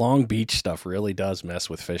 Yeah, that Long Beach stuff really does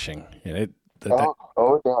mess with fishing. And it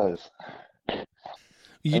does. And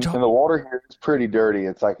the water here is pretty dirty.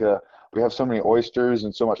 It's like we have so many oysters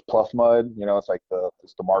and so much pluff mud. It's like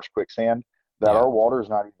it's the marsh quicksand that our water is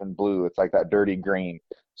not even blue. It's like that dirty green.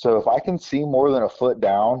 So if I can see more than a foot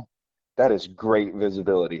down, that is great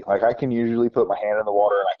visibility. Like I can usually put my hand in the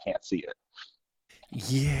water and I can't see it.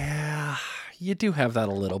 Yeah, you do have that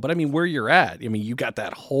a little, but I mean, where you're at, you got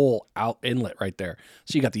that whole out inlet right there.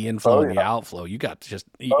 So you got the inflow and the outflow. You got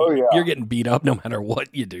you're getting beat up no matter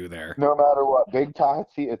what you do there. No matter what. Big tide.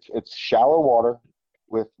 See, it's shallow water.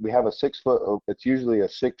 We have a 6 foot. It's usually a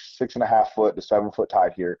 6.5 foot to 7 foot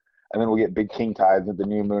tide here, and then we get big king tides at the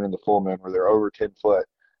new moon and the full moon where they're over 10 foot.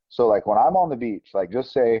 So like when I'm on the beach, like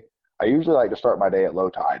just say I usually like to start my day at low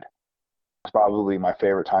tide. It's probably my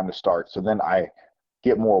favorite time to start. So then I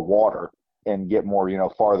get more water and get more,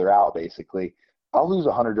 farther out basically. I'll lose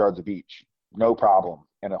 100 yards of beach, no problem,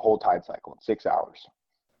 in a whole tide cycle in 6 hours.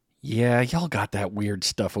 Yeah, y'all got that weird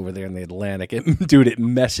stuff over there in the Atlantic. It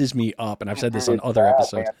messes me up, and I've said this on other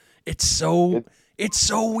episodes. Man. It's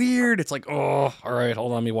so weird. It's like, oh, all right,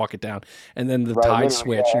 hold on, let me walk it down. And then the Right, tide literally,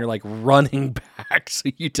 switch, yeah. and you're like running back so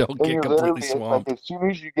you don't And get you completely literally, it's like swamped. as soon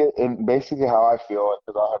as you get, and basically how I feel,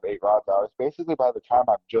 because I'll have 8 rods out, it's basically by the time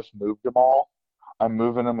I've just moved them all, I'm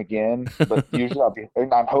moving them again. But usually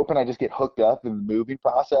and I'm hoping I just get hooked up in the moving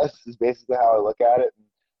process is basically how I look at it. And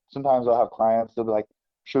sometimes I'll have clients, they'll be like,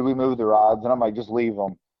 should we move the rods? And I'm like, just leave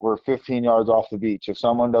them. We're 15 yards off the beach. If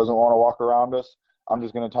someone doesn't want to walk around us, I'm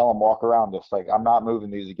just going to tell them walk around us. Like, I'm not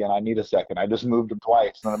moving these again. I need a second. I just moved them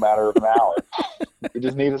twice in a matter of an hour. You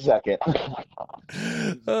just need a second.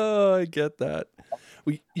 Oh, I get that.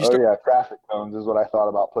 You Oh start. yeah, traffic cones is what I thought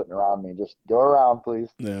about putting around me. Just go around, please.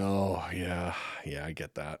 No, yeah, yeah, I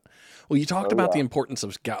get that. Well, you talked Oh about the yeah. importance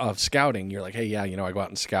of scouting. You're like, hey, yeah, I go out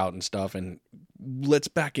and scout and stuff, and let's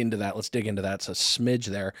back into that. Let's dig into that. It's a smidge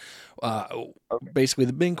there. Uh, Okay. Basically,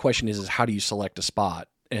 the big question is how do you select a spot?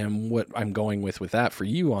 And what I'm going with that for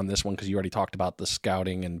you on this one, because you already talked about the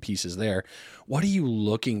scouting and pieces there. What are you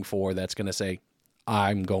looking for that's going to say,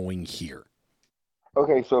 I'm going here?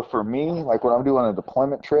 Okay, so for me, like when I'm doing a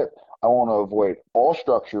deployment trip, I want to avoid all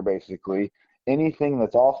structure basically. Anything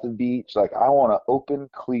that's off the beach, like I want to open,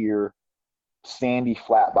 clear, sandy,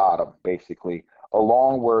 flat bottom, basically,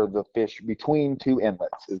 along where the fish between two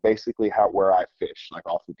inlets is basically how where I fish, like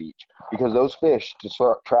off the beach. Because those fish to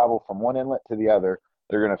start travel from one inlet to the other,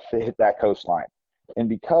 they're gonna hit that coastline. And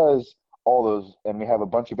because all those, and we have a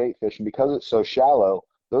bunch of bait fish, and because it's so shallow,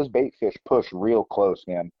 those bait fish push real close,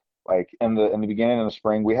 man. Like in the beginning of the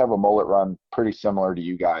spring, we have a mullet run pretty similar to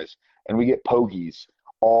you guys, and we get pogies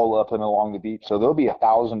all up and along the beach. So there'll be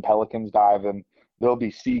 1,000 pelicans diving. There'll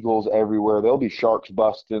be seagulls everywhere. There'll be sharks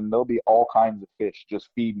busting. There'll be all kinds of fish just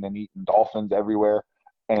feeding and eating, dolphins everywhere.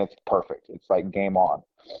 And it's perfect. It's like game on.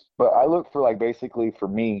 But I look for like basically for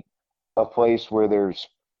me, a place where there's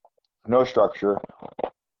no structure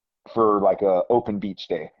for like a open beach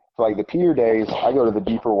day. For like the pier days, I go to the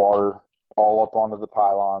deeper water, all up onto the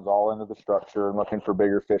pylons, all into the structure and looking for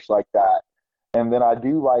bigger fish like that. And then I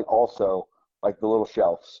do like also like the little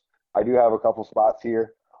shelves. I do have a couple spots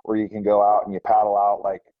here where you can go out and you paddle out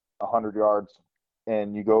like 100 yards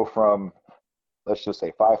and you go from, let's just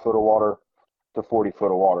say 5 foot of water to 40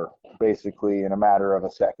 foot of water, basically in a matter of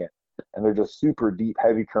a second. And they're just super deep,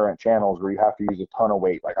 heavy current channels where you have to use a ton of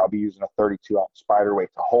weight. Like I'll be using a 32-ounce spider weight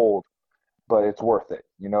to hold, but it's worth it.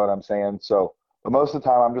 You know what I'm saying? So, but most of the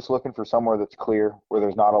time I'm just looking for somewhere that's clear, where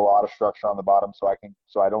there's not a lot of structure on the bottom,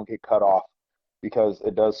 so I don't get cut off, because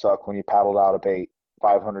it does suck when you paddled out a bait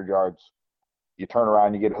 500 yards. You turn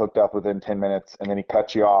around, you get hooked up within 10 minutes, and then he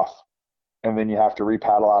cuts you off, and then you have to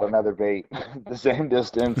repaddle out another bait the same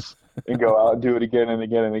distance and go out and do it again and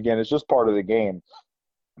again and again. It's just part of the game.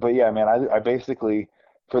 But yeah, man, I basically,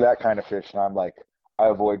 for that kind of fish, and I'm like, I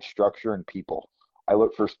avoid structure and people. I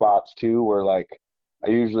look for spots too where like I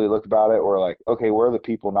usually look about it, or like, okay, where are the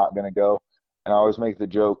people not going to go? And I always make the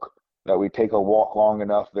joke that we take a walk long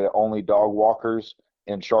enough that only dog walkers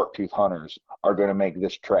and shark tooth hunters are going to make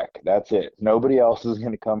this trek. That's it. Nobody else is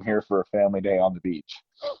going to come here for a family day on the beach.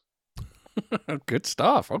 Good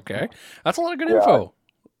stuff. Okay. That's a lot of good Yeah, info.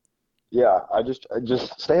 I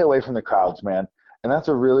just stay away from the crowds, man. And that's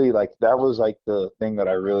a really like that was like the thing that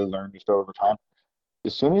I really learned just over time.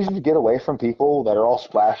 As soon as you get away from people that are all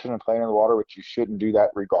splashing and playing in the water, which you shouldn't do that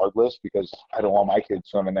regardless, because I don't want my kids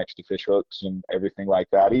swimming next to fish hooks and everything like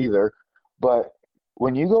that either. But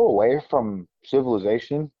when you go away from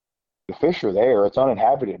civilization, the fish are there. It's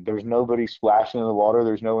uninhabited. There's nobody splashing in the water.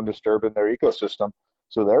 There's no one disturbing their ecosystem.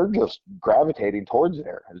 So they're just gravitating towards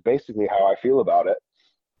there, is basically how I feel about it.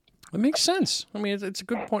 It makes sense. I mean, it's a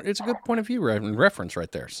good point. It's a good point of view reference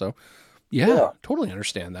right there. So, yeah, Yeah. totally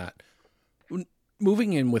understand that.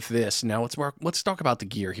 Moving in with this now, let's talk about the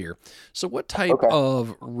gear here. So, what type Okay.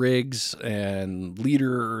 of rigs and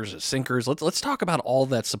leaders, sinkers? Let's talk about all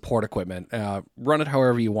that support equipment. Run it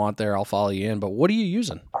however you want there. I'll follow you in. But what are you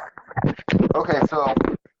using? Okay.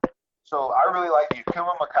 So I really like the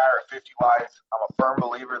Akuma Makara 50 wides. I'm a firm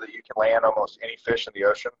believer that you can land almost any fish in the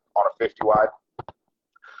ocean on a 50 wide.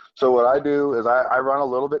 So what I do is I run a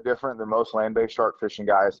little bit different than most land-based shark fishing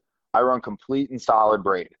guys. I run complete and solid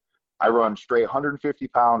braid. I run straight 150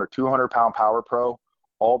 pound or 200 pound Power Pro,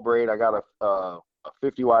 all braid. I got a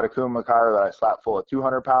 50 wide Akuma Makara that I slap full of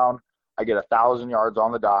 200 pound. I get 1,000 yards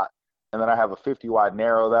on the dot, and then I have a 50 wide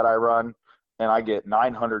narrow that I run, and I get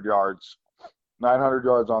 900 yards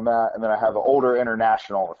on that. And then I have an older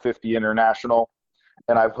international, a 50 international,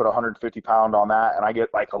 and I put 150 pound on that, and I get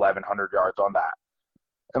like 1,100 yards on that.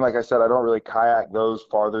 And like I said, I don't really kayak those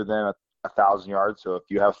farther than 1,000 yards. So if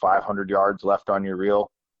you have 500 yards left on your reel,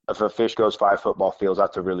 if a fish goes 5 football fields,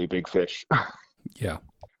 that's a really big fish. Yeah.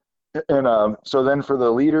 And so then for the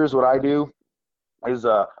leaders, what I do is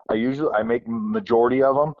I make majority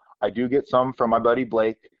of them. I do get some from my buddy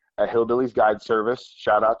Blake at Hillbillies Guide Service.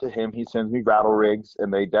 Shout out to him. He sends me rattle rigs,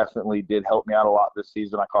 and they definitely did help me out a lot this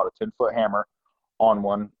season. I caught a 10-foot hammer on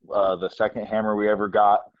one, the second hammer we ever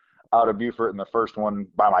got out of Beaufort, and the first one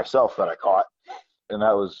by myself that I caught, and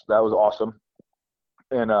that was awesome.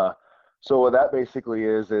 And so what that basically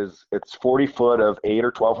is it's 40 foot of 8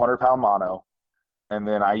 or 1,200 pound mono, and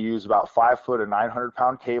then I use about 5 foot of 900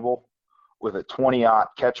 pound cable with a 20-aught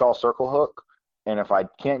catch-all circle hook. And if I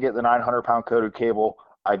can't get the 900 pound coated cable,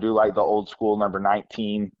 I do like the old school number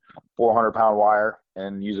 19 400 pound wire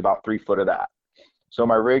and use about 3 foot of that. So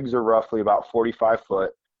my rigs are roughly about 45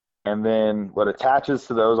 foot. And then what attaches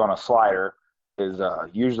to those on a slider is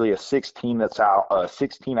usually a 16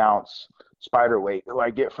 ounce spider weight who I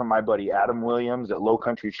get from my buddy Adam Williams at Low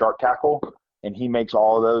Country Shark Tackle. And he makes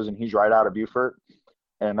all of those, and he's right out of Beaufort.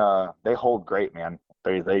 And they hold great, man.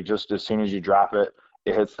 They just, as soon as you drop it,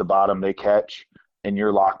 it hits the bottom, they catch, and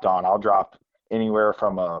you're locked on. I'll drop anywhere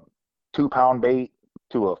from a 2 pound bait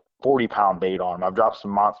to a 40 pound bait on them. I've dropped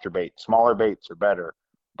some monster bait. Smaller baits are better,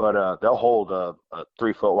 but they'll hold a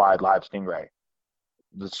 3 foot wide live stingray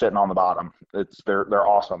just sitting on the bottom. They're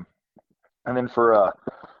awesome. And then for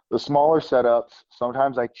the smaller setups,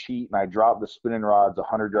 sometimes I cheat and I drop the spinning rods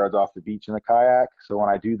 100 yards off the beach in the kayak. So when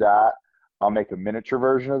I do that, I'll make a miniature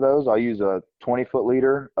version of those. I'll use a 20-foot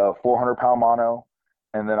leader, a 400-pound mono,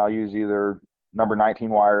 and then I'll use either number 19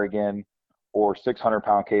 wire again or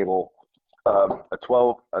 600-pound cable, a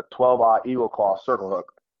 12-aught Eagle Claw circle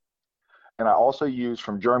hook. And I also use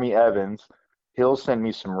from Jeremy Evans. He'll send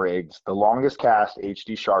me some rigs, the longest cast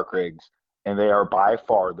HD shark rigs, and they are by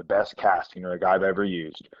far the best casting rig I've ever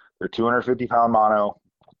used. They're 250-pound mono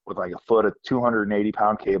with like a foot of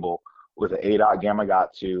 280-pound cable with an 8-aught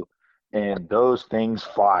Gamakatsu, and those things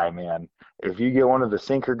fly, man. If you get one of the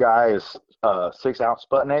Sinker guys 6-ounce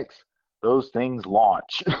Sputniks, those things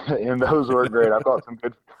launch, and those were great. I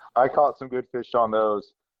caught some good fish on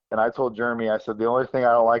those. And I told Jeremy, I said, the only thing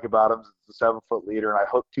I don't like about them is the 7-foot leader, and I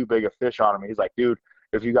hooked too big a fish on him. He's like, dude,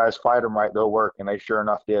 if you guys fight them right, they'll work. And they sure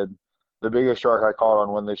enough did. The biggest shark I caught on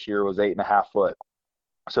one this year was 8.5 foot.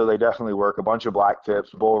 So they definitely work. A bunch of black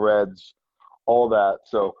tips, bull reds, all that.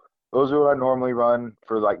 So those are what I normally run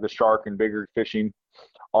for like the shark and bigger fishing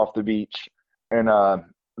off the beach. And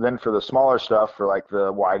then for the smaller stuff, for like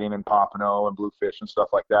the whiting and pompano and bluefish and stuff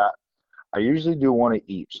like that, I usually do one of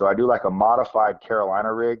each. So I do like a modified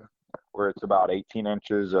Carolina rig where it's about 18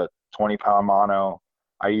 inches, a 20-pound mono.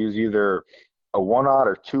 I use either a 1-aught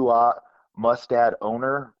or 2-aught Mustad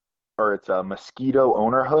owner, or it's a Mosquito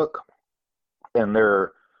owner hook. And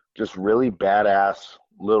they're just really badass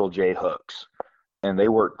little J hooks, and they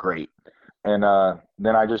work great. And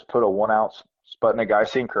then I just put a 1-ounce Sputnik eye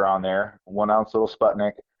sinker on there, 1-ounce little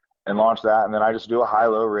Sputnik, and launch that. And then I just do a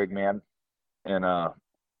high-low rig, man, and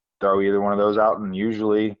throw either one of those out. And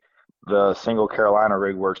usually the single Carolina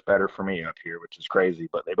rig works better for me up here, which is crazy,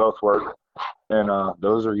 but they both work. And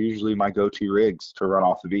those are usually my go-to rigs to run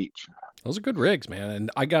off the beach. Those are good rigs, man.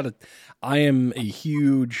 And I am a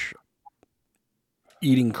huge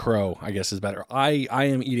eating crow, I guess is better. I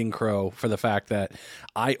am eating crow for the fact that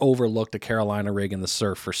I overlooked a Carolina rig in the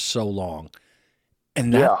surf for so long.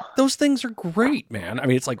 And those things are great, man. I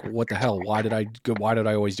mean, it's like, what the hell? Why did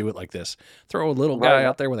I always do it like this? Throw a little guy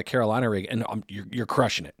out there with a Carolina rig, and you're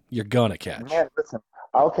crushing it. You're gonna catch. Man, listen,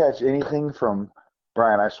 I'll catch anything from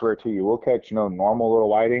Brian. I swear to you, we'll catch normal little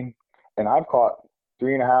whiting, and I've caught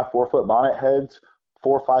 3.5, 4-foot bonnet heads,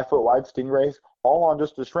 4 or 5-foot wide stingrays, all on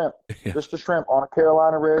just a shrimp, just a shrimp on a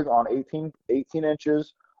Carolina rig on 18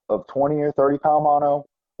 inches of 20 or 30-pound mono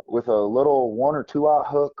with a little 1 or 2-aught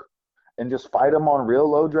hook. And just fight them on real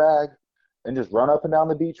low drag and just run up and down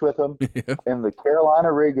the beach with them. Yeah. And the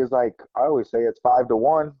Carolina rig is like, I always say it's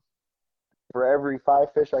 5-to-1. For every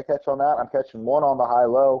 5 fish I catch on that, I'm catching 1 on the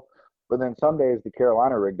high-low. But then some days the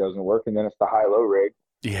Carolina rig doesn't work, and then it's the high-low rig.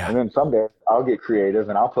 Yeah. And then some days I'll get creative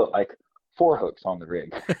and I'll put like 4 hooks on the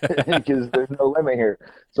rig because there's no limit here.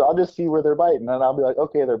 So I'll just see where they're biting, and I'll be like,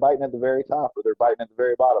 okay, they're biting at the very top or they're biting at the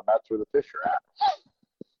very bottom. That's where the fish are at.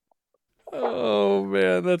 Oh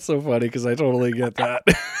man, that's so funny because I totally get that.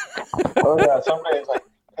 Oh yeah, some days like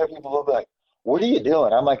people will be like, "What are you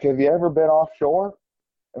doing?" I'm like, "Have you ever been offshore?"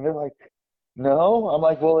 And they're like, "No." I'm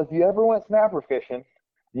like, "Well, if you ever went snapper fishing,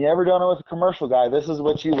 you ever done it with a commercial guy, this is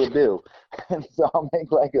what you would do." And so I'll make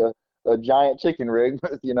like a giant chicken rig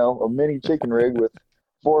with a mini chicken rig with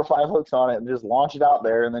 4 or 5 hooks on it, and just launch it out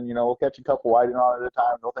there, and then we'll catch a couple whiting on it at a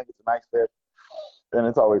time. They'll think it's a nice fish, and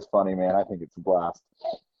it's always funny, man. I think it's a blast.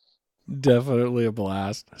 Definitely a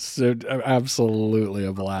blast. So absolutely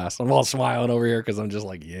a blast. I'm all smiling over here because I'm just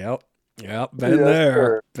like, yep, been Yes, there,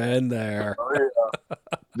 sir. been there. Oh, yeah.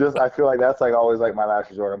 Just I feel like that's like always like my last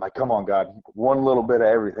resort. I'm like, come on, God, one little bit of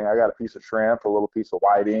everything. I got a piece of shrimp, a little piece of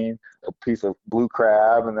whiting, a piece of blue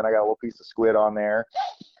crab, and then I got a little piece of squid on there.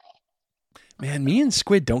 Man, me and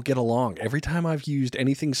squid don't get along. Every time I've used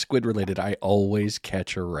anything squid related, I always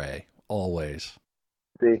catch a ray. Always.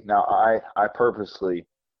 See, now I purposely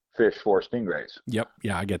fish for stingrays. Yep.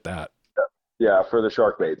 Yeah, I get that. Yeah, for the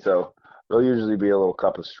shark bait. So there'll usually be a little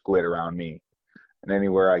cup of squid around me, and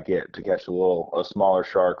anywhere I get to catch a smaller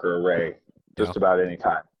shark or a ray, Yeah. just about any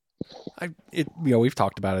time. We've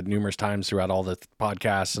talked about it numerous times throughout all the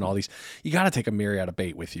podcasts and all these. You got to take a myriad of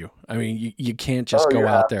bait with you. I mean, you can't just Oh, go you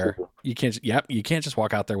out have there. to. You can't. Yep, you can't just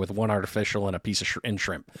walk out there with one artificial and a piece of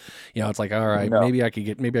shrimp. It's like, all right, No, maybe I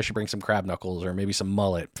should bring some crab knuckles or maybe some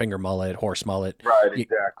mullet, finger mullet, horse mullet. right, You,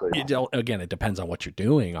 exactly. again, it depends on what you're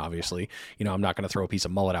doing. Obviously, I'm not going to throw a piece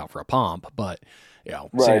of mullet out for a pomp, but Right,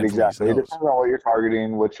 sand fleas, exactly. It those. depends on what you're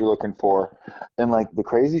targeting, what you're looking for. And like the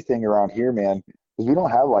crazy thing around here, man, is we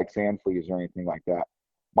don't have like sand fleas or anything like that.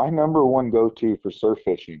 My number one go-to for surf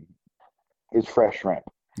fishing is fresh shrimp.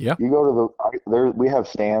 Yeah, You go to there, we have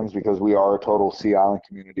stands because we are a total Sea Island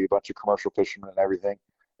community, a bunch of commercial fishermen and everything.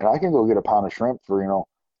 And I can go get a pound of shrimp for,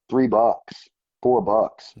 $3,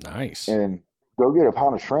 $4, nice. and go get a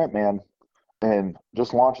pound of shrimp, man, and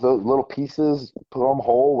just launch those little pieces, put them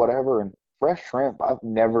whole, whatever. And fresh shrimp, I've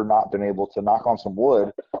never not been able to knock on some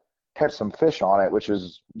wood, catch some fish on it, which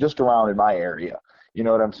is just around in my area. You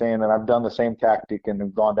know what I'm saying? And I've done the same tactic and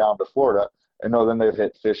have gone down to Florida. And then they've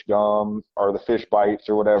hit fish gum or the fish bites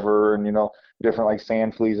or whatever, and different like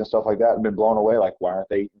sand fleas and stuff like that, and been blown away. Like, why aren't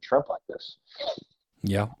they eating shrimp like this?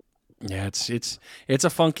 Yeah. Yeah, it's a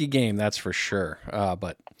funky game, that's for sure.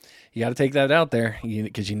 But you got to take that out there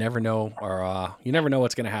because you never know, or you never know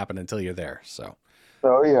what's going to happen until you're there. So,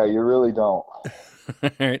 Oh yeah, you really don't. all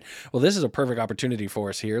right. Well, this is a perfect opportunity for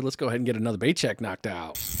us here. Let's go ahead and get another bait check knocked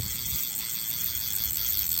out.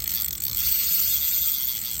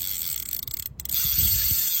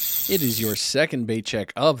 It is your second bait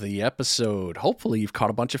check of the episode. Hopefully, you've caught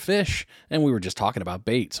a bunch of fish, and we were just talking about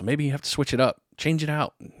bait, so maybe you have to switch it up, change it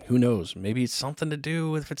out. Who knows? Maybe it's something to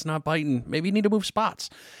do if it's not biting. Maybe you need to move spots.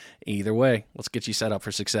 Either way, let's get you set up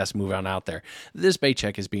for success. Move on out there. This bait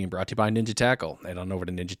check is being brought to you by Ninja Tackle. Head on over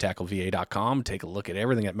to ninjatackleva.com. Take a look at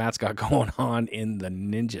everything that Matt's got going on in the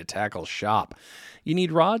Ninja Tackle shop. You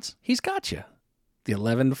need rods? He's got you. The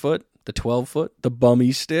 11-foot, the 12-foot, the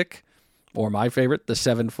bummy stick, or my favorite, the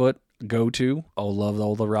 7-foot go-to. Oh, love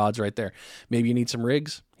all the rods right there. Maybe you need some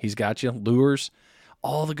rigs. He's got you. Lures.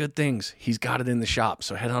 All the good things. He's got it in the shop.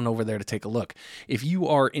 So head on over there to take a look. If you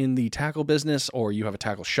are in the tackle business or you have a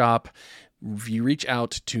tackle shop, if you reach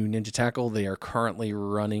out to Ninja Tackle, they are currently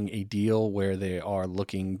running a deal where they are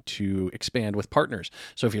looking to expand with partners.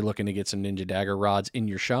 So if you're looking to get some Ninja Dagger rods in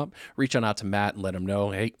your shop, reach on out to Matt and let him know,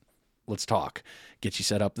 hey, let's talk. Get you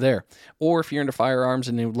set up there. Or if you're into firearms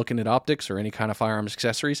and you're looking at optics or any kind of firearms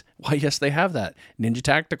accessories, why, yes, they have that. Ninja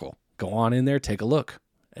Tactical. Go on in there, take a look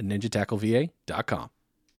at ninjatackleva.com.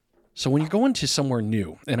 So when you're going to somewhere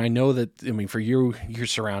new, and I know that, for you, you're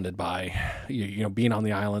surrounded by, being on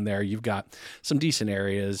the island there, you've got some decent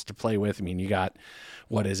areas to play with. You got,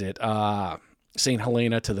 St.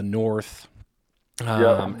 Helena to the north,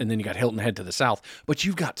 and then you got Hilton Head to the south. But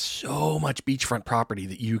you've got so much beachfront property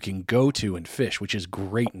that you can go to and fish, which is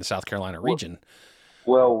great in the South Carolina region.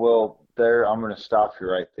 Well, there, I'm going to stop you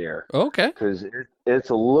right there. Okay. Because it's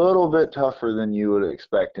a little bit tougher than you would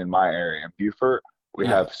expect in my area. In Beaufort, we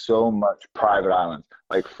have so much private islands.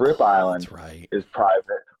 Like Fripp Island is private.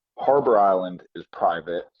 Harbor Island is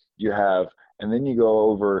private. And then you go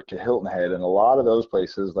over to Hilton Head, and a lot of those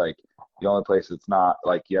places, like the only place that's not,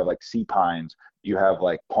 like you have like Sea Pines, you have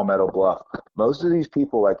like Palmetto Bluff. Most of these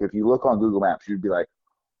people, like if you look on Google Maps, you'd be like,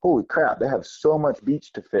 holy crap, they have so much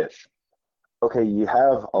beach to fish. Okay, you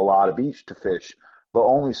have a lot of beach to fish, but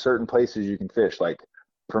only certain places you can fish. Like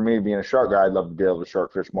for me, being a shark guy, I'd love to be able to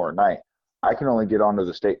shark fish more at night. I can only get onto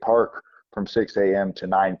the state park from 6 a.m. to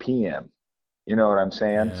 9 p.m. You know what I'm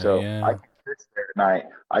saying? I can fish there at night.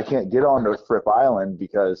 I can't get onto Fripp Island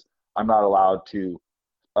because I'm not allowed to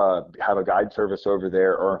have a guide service over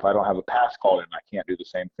there, or if I don't have a pass called in, I can't do the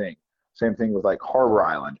same thing. Same thing with like Harbor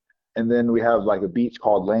Island. And then we have like a beach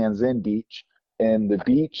called Land's End Beach, and the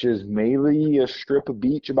beach is maybe a strip of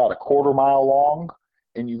beach about a quarter mile long,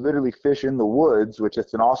 and you literally fish in the woods, which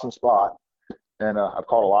it's an awesome spot. And I've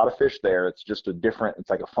caught a lot of fish there. It's just it's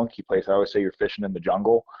like a funky place. I always say you're fishing in the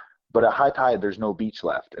jungle, but at high tide, there's no beach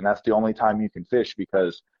left. And that's the only time you can fish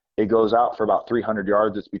because it goes out for about 300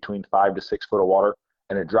 yards. It's between 5 to 6 foot of water,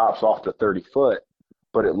 and it drops off to 30 foot.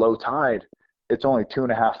 But at low tide, it's only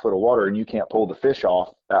 2.5 foot of water, and you can't pull the fish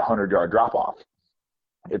off that 100-yard drop off.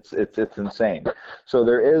 It's insane. So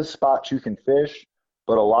there is spots you can fish,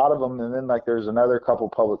 but a lot of them, and then like there's another couple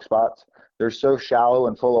public spots. They're so shallow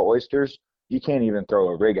and full of oysters, you can't even throw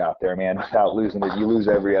a rig out there, man, without losing it. You lose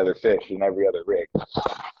every other fish and every other rig.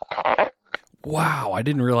 Wow, I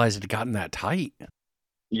didn't realize it had gotten that tight.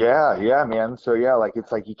 Yeah, man. So yeah, like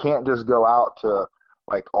it's like you can't just go out to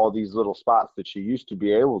like all these little spots that you used to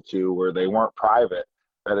be able to where they weren't private.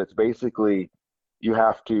 That it's basically you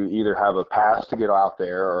have to either have a pass to get out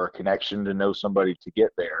there or a connection to know somebody to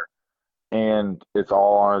get there. And it's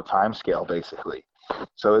all on a time scale basically.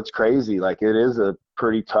 So it's crazy. Like it is a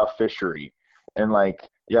pretty tough fishery. And like,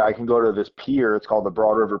 yeah, I can go to this pier. It's called the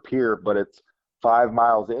Broad River Pier, but it's 5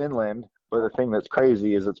 miles inland. But the thing that's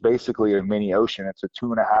crazy is it's basically a mini ocean. It's a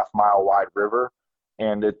 2.5 mile wide river,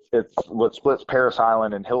 and it's what splits Paris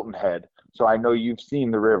Island and Hilton Head. So I know you've seen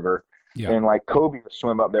the river, Yeah. and like Kobe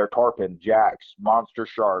swim up there, tarpon, jacks, monster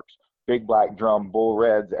sharks, big black drum, bull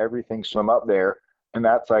reds, everything swim up there. And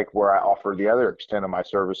that's like where I offer the other extent of my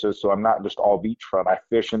services. So I'm not just all beachfront. I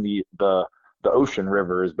fish in the ocean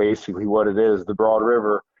river is basically what it is, the Broad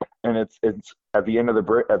River, and it's at the end of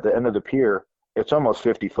the pier. It's almost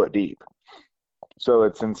 50 foot deep. So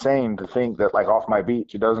it's insane to think that like off my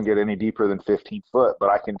beach, it doesn't get any deeper than 15 foot,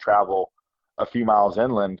 but I can travel a few miles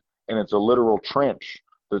inland and it's a literal trench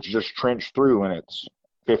that's just trenched through and it's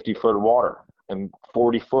 50 foot of water and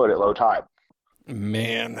 40 foot at low tide.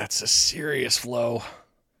 Man, that's a serious flow.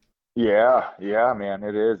 Yeah, man,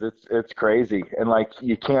 it is. It's crazy. And like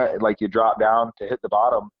you can't like you drop down to hit the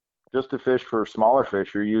bottom just to fish for smaller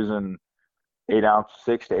fish. You're using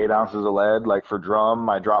 6 to 8 ounces of lead. Like for drum,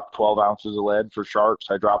 I dropped 12 ounces of lead. For sharks,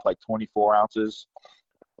 I dropped like 24 ounces.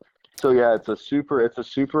 So yeah,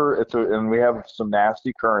 and we have some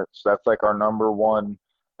nasty currents. That's like our number one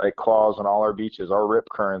like clause on all our beaches. Our rip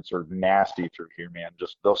currents are nasty through here, man.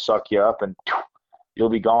 Just they'll suck you up and you'll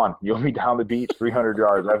be gone. You'll be down the beach 300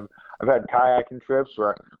 yards. I've had kayaking trips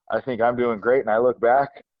where I think I'm doing great, and I look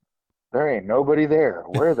back, there ain't nobody there.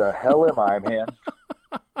 Where the hell am I, man?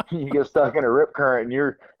 You get stuck in a rip current, and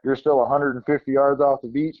you're still 150 yards off the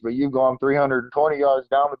beach, but you've gone 320 yards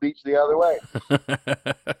down the beach the other way.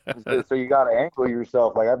 So you got to angle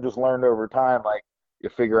yourself. Like I've just learned over time, like you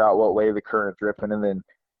figure out what way the current's ripping, and then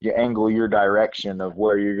you angle your direction of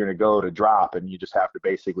where you're going to go to drop, and you just have to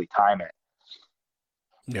basically time it.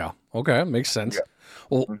 Yeah. Okay. Makes sense. Yeah.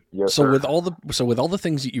 Well, Yes, so sir. with all the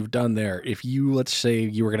things that you've done there, if you, let's say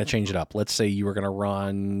you were going to change it up, let's say you were going to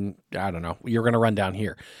run, I don't know, you're going to run down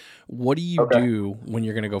here. What do you Okay. do when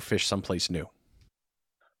you're going to go fish someplace new?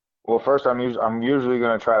 Well, first, I'm usually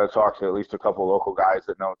going to try to talk to at least a couple local guys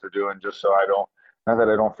that know what they're doing, just so I don't, not that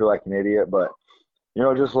I don't feel like an idiot, but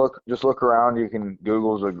just look around. You can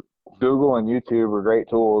Google and YouTube are great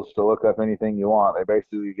tools to look up anything you want. They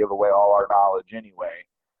basically give away all our knowledge anyway.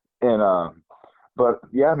 And but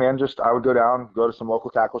yeah, man, just I would go to some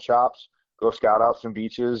local tackle shops, go scout out some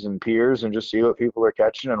beaches and piers, and just see what people are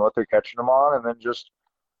catching and what they're catching them on, and then just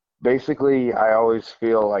basically, I always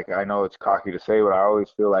feel like I know it's cocky to say, but I always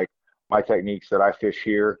feel like my techniques that I fish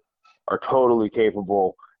here are totally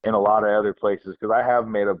capable in a lot of other places because I have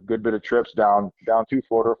made a good bit of trips down to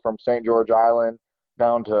Florida from St. George Island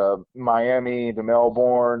down to Miami to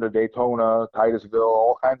Melbourne to Daytona, Titusville,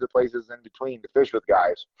 all kinds of places in between to fish with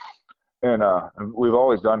guys, and we've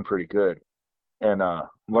always done pretty good and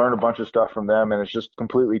learn a bunch of stuff from them, and it's just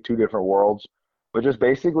completely two different worlds. But just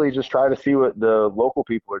basically just try to see what the local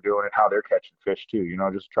people are doing and how they're catching fish too.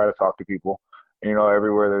 Just try to talk to people. And,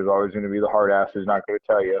 everywhere there's always going to be the hard ass who's not going to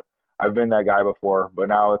tell you. I've been that guy before, but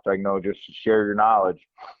now it's like, no, just share your knowledge.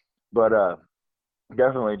 But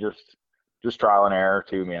definitely just trial and error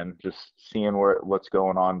too, man. Just seeing what's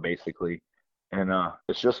going on basically. And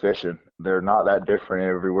it's just fishing. They're not that different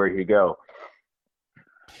everywhere you go.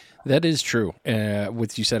 That is true.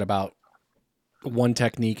 What you said about one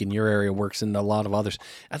technique in your area works in a lot of others.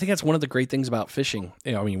 I think that's one of the great things about fishing.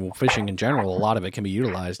 Fishing in general, a lot of it can be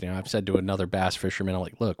utilized. I've said to another bass fisherman, I'm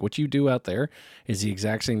like, look, what you do out there is the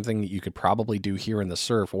exact same thing that you could probably do here in the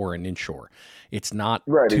surf or in inshore. It's not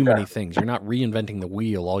Right, too many exactly. things. You're not reinventing the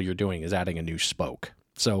wheel. All you're doing is adding a new spoke.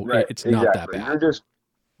 So Right, it's not that exactly.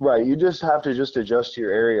 bad. You just have to just adjust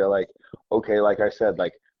your area. Like, okay, like I said,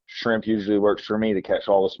 like shrimp usually works for me to catch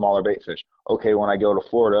all the smaller bait fish. Okay, when I go to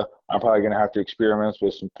Florida, I'm probably going to have to experiment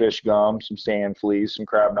with some fish gum, some sand fleas, some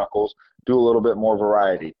crab knuckles, do a little bit more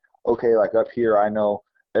variety. Okay, like up here, I know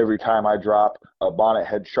every time I drop a bonnet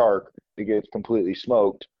head shark, it gets completely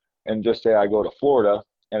smoked. And just say I go to Florida,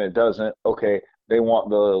 and it doesn't, okay, they want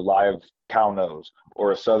the live cow nose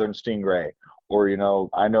or a southern stingray, or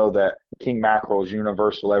I know that king mackerel is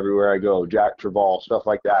universal everywhere I go, Jack Trevall, stuff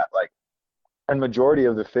like that. Like, and majority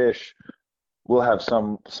of the fish will have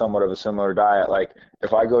somewhat of a similar diet. Like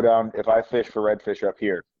if I fish for redfish up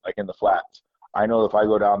here, like in the flats, I know if I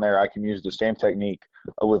go down there, I can use the same technique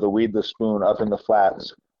with a weedless spoon up in the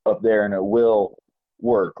flats up there, and it will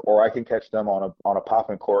work. Or I can catch them on a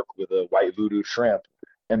popping cork with a white voodoo shrimp,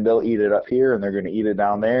 and they'll eat it up here, and they're going to eat it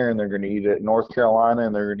down there, and they're going to eat it in North Carolina,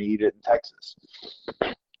 and they're going to eat it in Texas.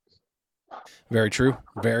 Very true.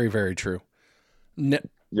 Very, very true.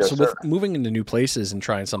 Yes, so with moving into new places and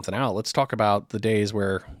trying something out, let's talk about the days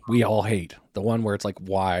where we all hate, the one where it's like,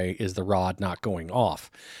 why is the rod not going off?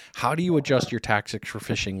 How do you adjust your tactics for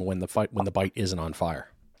fishing when the bite isn't on fire?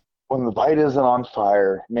 When the bite isn't on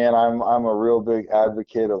fire, man, I'm a real big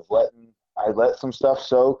advocate of I let some stuff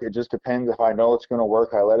soak. It just depends. If I know it's going to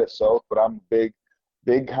work, I let it soak, but I'm big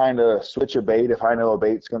kind of switch a bait. If I know a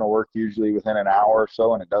bait's going to work usually within an hour or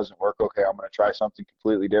so and it doesn't work, okay, I'm going to try something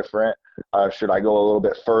completely different. Should I go a little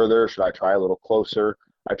bit further? Should I try a little closer?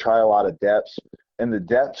 I try a lot of depths, and the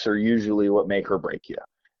depths are usually what make or break you,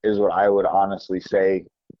 is what I would honestly say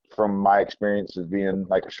from my experience as being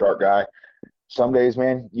like a shark guy. Some days,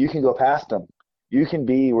 man, you can go past them. You can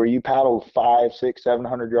be where you paddle 500, 600,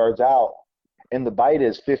 700 yards out, and the bite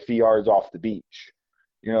is 50 yards off the beach.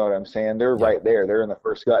 You know what I'm saying? They're right there. They're in the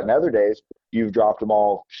first gut. And other days, you've dropped them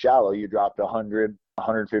all shallow. You dropped 100,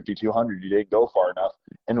 150, 200. You didn't go far enough.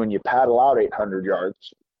 And when you paddle out 800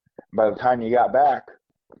 yards, by the time you got back,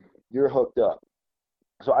 you're hooked up.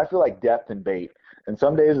 So I feel like depth and bait. And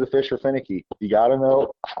some days the fish are finicky. You got to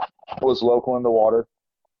know what's local in the water.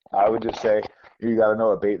 I would just say you got to know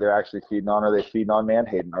what bait they're actually feeding on. Are they feeding on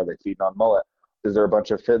menhaden? Are they feeding on mullet? Is there a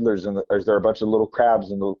bunch of fiddlers is there a bunch of little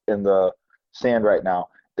crabs in the sand right now?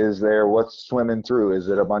 Is there what's swimming through? Is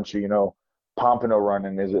it a bunch of pompano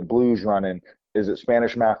running? Is it blues running? Is it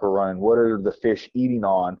Spanish mackerel running? What are the fish eating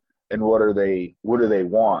on, and what do they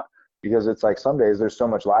want? Because it's like some days there's so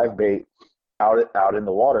much live bait out in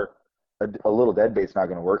the water, a little dead bait's not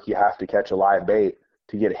going to work. You have to catch a live bait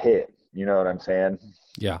to get a hit. You know what I'm saying?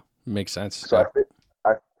 Yeah, makes sense. So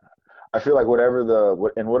I feel like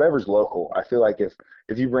whatever's local. I feel like if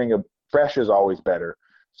you bring fresh is always better.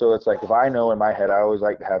 So it's like, if I know in my head, I always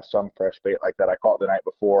like to have some fresh bait like that I caught the night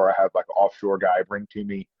before. I have like an offshore guy bring to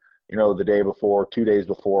me, the day before, 2 days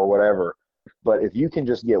before, whatever. But if you can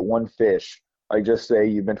just get one fish, like just say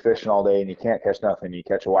you've been fishing all day and you can't catch nothing, you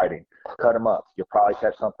catch a whiting, cut them up. You'll probably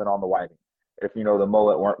catch something on the whiting. If the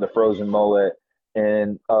mullet weren't the frozen mullet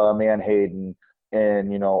and menhaden,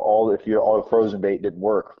 and all the frozen bait didn't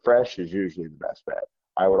work, fresh is usually the best bet.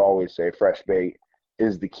 I would always say fresh bait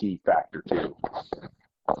is the key factor too.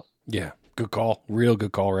 Yeah, good call. Real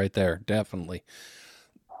good call right there. Definitely.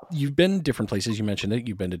 You've been different places. You mentioned it.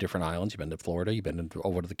 You've been to different islands. You've been to Florida. You've been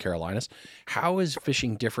over to the Carolinas. How is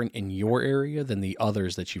fishing different in your area than the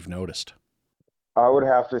others that you've noticed? I would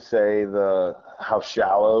have to say how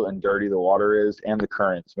shallow and dirty the water is, and the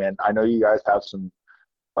currents, man. I know you guys have some,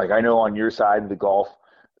 like, I know on your side of the Gulf,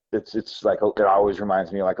 it's like, it always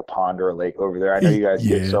reminds me of like a pond or a lake over there. I know you guys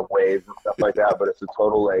get some waves and stuff like that, but it's a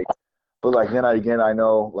total lake. But like then again, I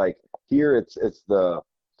know like here it's the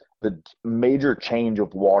major change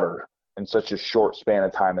of water in such a short span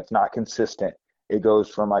of time. It's not consistent. It goes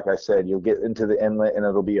from, like I said, you'll get into the inlet and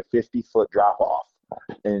it'll be a 50-foot drop off,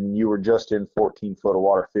 and you were just in 14 foot of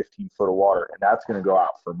water, 15 foot of water, and that's going to go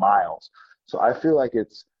out for miles. So I feel like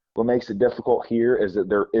what makes it difficult here is that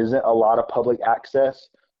there isn't a lot of public access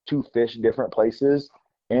to fish different places,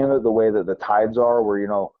 and the way that the tides are, where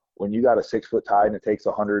when you got a 6-foot tide and it takes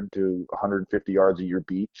 100 to 150 yards of your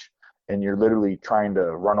beach, and you're literally trying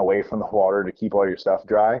to run away from the water to keep all your stuff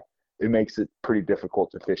dry, it makes it pretty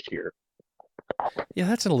difficult to fish here. Yeah,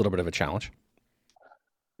 that's a little bit of a challenge.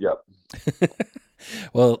 Yep.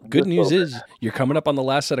 Well, good news is you're coming up on the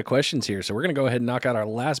last set of questions here, so we're going to go ahead and knock out our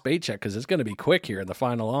last bait check because it's going to be quick here in the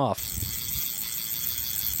final off.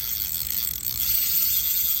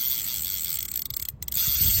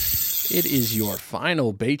 It is your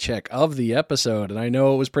final bait check of the episode, and I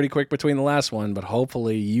know it was pretty quick between the last one, but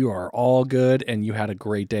hopefully you are all good and you had a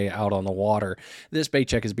great day out on the water. This bait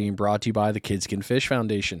check is being brought to you by the Kids Can Fish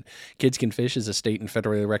Foundation. Kids Can Fish is a state and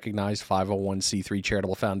federally recognized 501c3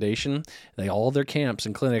 charitable foundation. All their camps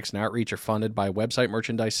and clinics and outreach are funded by website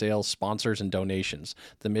merchandise sales, sponsors, and donations.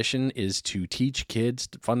 The mission is to teach kids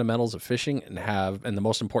the fundamentals of fishing and the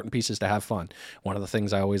most important piece is to have fun. One of the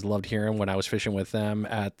things I always loved hearing when I was fishing with them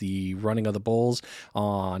at the running of the bulls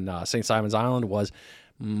on St. Simon's Island was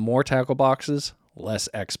more tackle boxes, less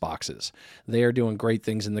Xboxes. They are doing great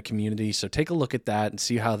things in the community. So take a look at that and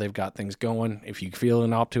see how they've got things going. If you feel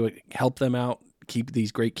an up to it, help them out. Keep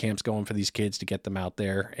these great camps going for these kids to get them out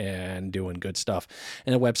there and doing good stuff.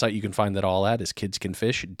 And the website you can find that all at is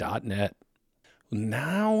kidscanfish.net.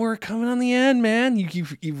 Now we're coming on the end, man.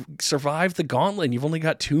 You've survived the gauntlet. And you've only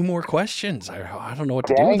got 2 more questions. I don't know what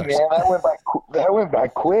to do with ourselves. That went by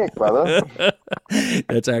quick, brother.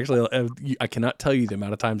 That's actually, I cannot tell you the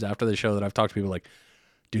amount of times after the show that I've talked to people like,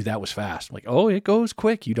 dude, that was fast. I'm like, oh, it goes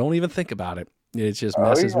quick. You don't even think about it. It just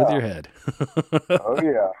messes with your head. Oh,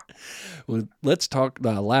 yeah. Well, let's talk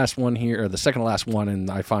the last one here, or the second to last one, and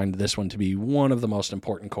I find this one to be one of the most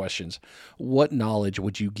important questions. What knowledge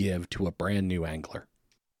would you give to a brand new angler?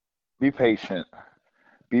 Be patient.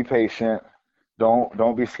 Be patient.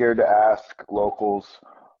 Don't be scared to ask locals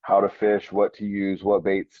how to fish, what to use, what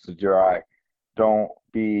baits to dry. Don't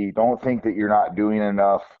think that you're not doing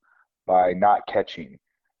enough by not catching.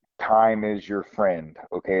 Time is your friend.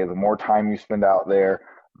 Okay, the more time you spend out there,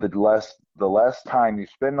 the less time you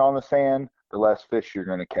spend on the sand, the less fish you're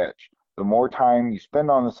going to catch. The more time you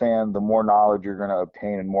spend on the sand, the more knowledge you're going to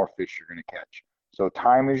obtain and more fish you're going to catch. So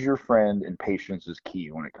time is your friend, and patience is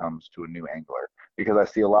key when it comes to a new angler. Because I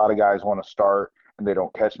see a lot of guys want to start and they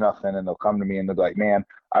don't catch nothing, and they'll come to me and they'll be like, man,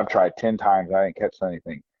 I've tried 10 times, I didn't catch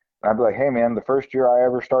anything. And I'd be like, hey man, the first year I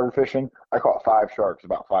ever started fishing, I caught 5 sharks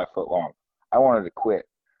about 5 foot long. I wanted to quit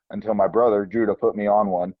until my brother Judah put me on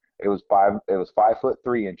one. It was 5 foot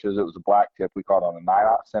 3 inches. It was a black tip. We caught on a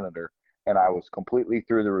 9/0 Senator, and I was completely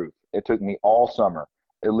through the roof. It took me all summer.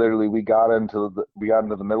 It literally, we got into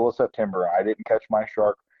the middle of September. I didn't catch my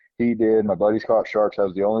shark. He did. My buddies caught sharks. I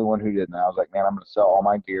was the only one who didn't. I was like, man, I'm going to sell all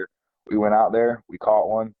my gear. We went out there. We caught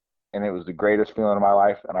one, and it was the greatest feeling of my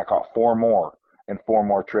life. And I caught 4 more in 4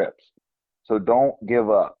 more trips. So don't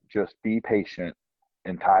give up. Just be patient,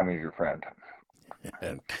 and time is your friend.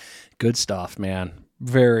 Good stuff, man.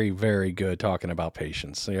 Very, very good talking about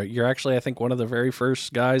patience. You're actually, I think, one of the very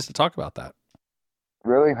first guys to talk about that.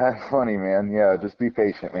 Really? That's funny, man. Yeah, just be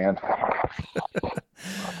patient, man.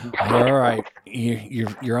 All right.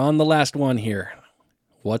 You're on the last one here.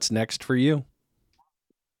 What's next for you?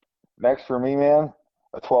 Next for me, man,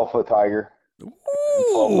 a 12-foot tiger. Ooh,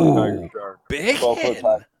 12-foot tiger shark. Big 12-foot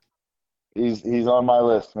tiger. He's on my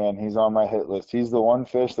list, man. He's on my hit list. He's the one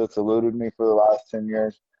fish that's eluded me for the last 10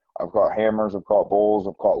 years. I've caught hammers, I've caught bulls,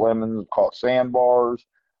 I've caught lemons, I've caught sandbars.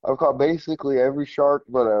 I've caught basically every shark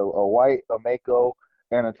but a white, a mako,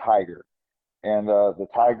 and a tiger. And the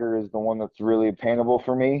tiger is the one that's really obtainable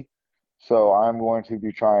for me. So I'm going to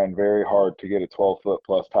be trying very hard to get a 12-foot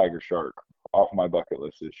plus tiger shark off my bucket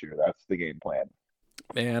list this year. That's the game plan.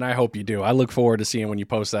 Man, I hope you do. I look forward to seeing when you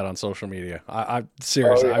post that on social media. I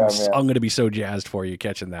seriously, I'm going to be so jazzed for you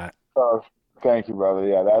catching that. Thank you, brother.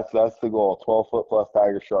 Yeah, that's the goal. 12-foot plus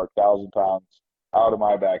tiger shark, 1,000 pounds out of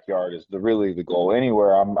my backyard is really the goal.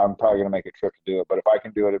 Anywhere, I'm probably going to make a trip to do it. But if I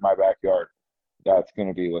can do it in my backyard, that's going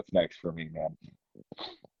to be what's next for me, man.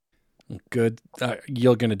 Good.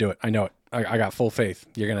 You're going to do it. I know it. I got full faith.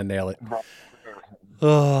 You're going to nail it.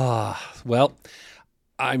 Well,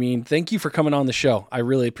 I mean, thank you for coming on the show. I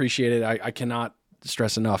really appreciate it. I cannot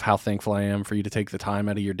stress enough how thankful I am for you to take the time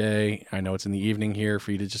out of your day. I know it's in the evening here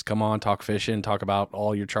for you to just come on, talk fishing, talk about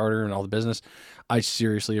all your charter and all the business. I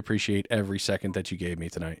seriously appreciate every second that you gave me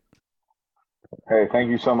tonight. Hey,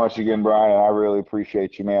 thank you so much again, Brian. I really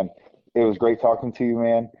appreciate you, man. It was great talking to you,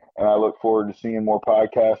 man. And I look forward to seeing more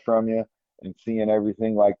podcasts from you and seeing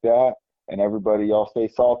everything like that. And everybody, y'all stay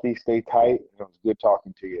salty, stay tight. It was good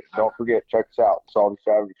talking to you. Don't forget, check us out. Salty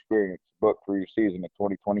Savage Experience, book for your season of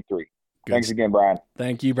 2023. Good. Thanks again, Brian.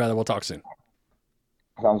 Thank you, brother. We'll talk soon.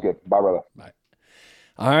 Sounds good. Bye, brother. Bye.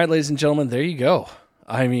 All right, ladies and gentlemen, there you go.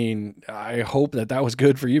 I mean, I hope that was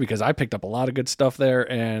good for you because I picked up a lot of good stuff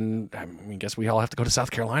there. And I mean, guess we all have to go to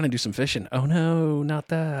South Carolina and do some fishing. Oh, no, not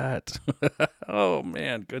that. Oh,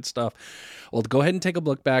 man, good stuff. Well, go ahead and take a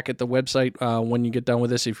look back at the website when you get done with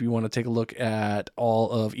this. If you want to take a look at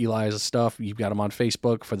all of Eli's stuff, you've got him on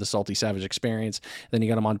Facebook for the Salty Savage Experience. Then you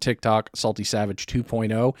got him on TikTok, Salty Savage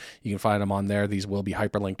 2.0. You can find him on there. These will be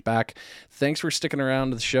hyperlinked back. Thanks for sticking around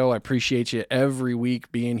to the show. I appreciate you every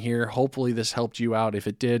week being here. Hopefully this helped you out. If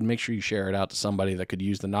it did, make sure you share it out to somebody that could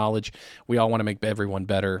use the knowledge. We all want to make everyone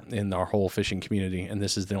better in our whole fishing community, and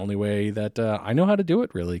this is the only way that I know how to do it,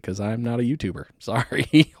 really, because I'm not a YouTuber.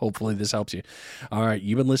 Sorry. Hopefully this helps you. All right,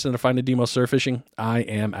 you've been listening to Finding Demo Surf Fishing. I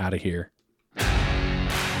am out of here.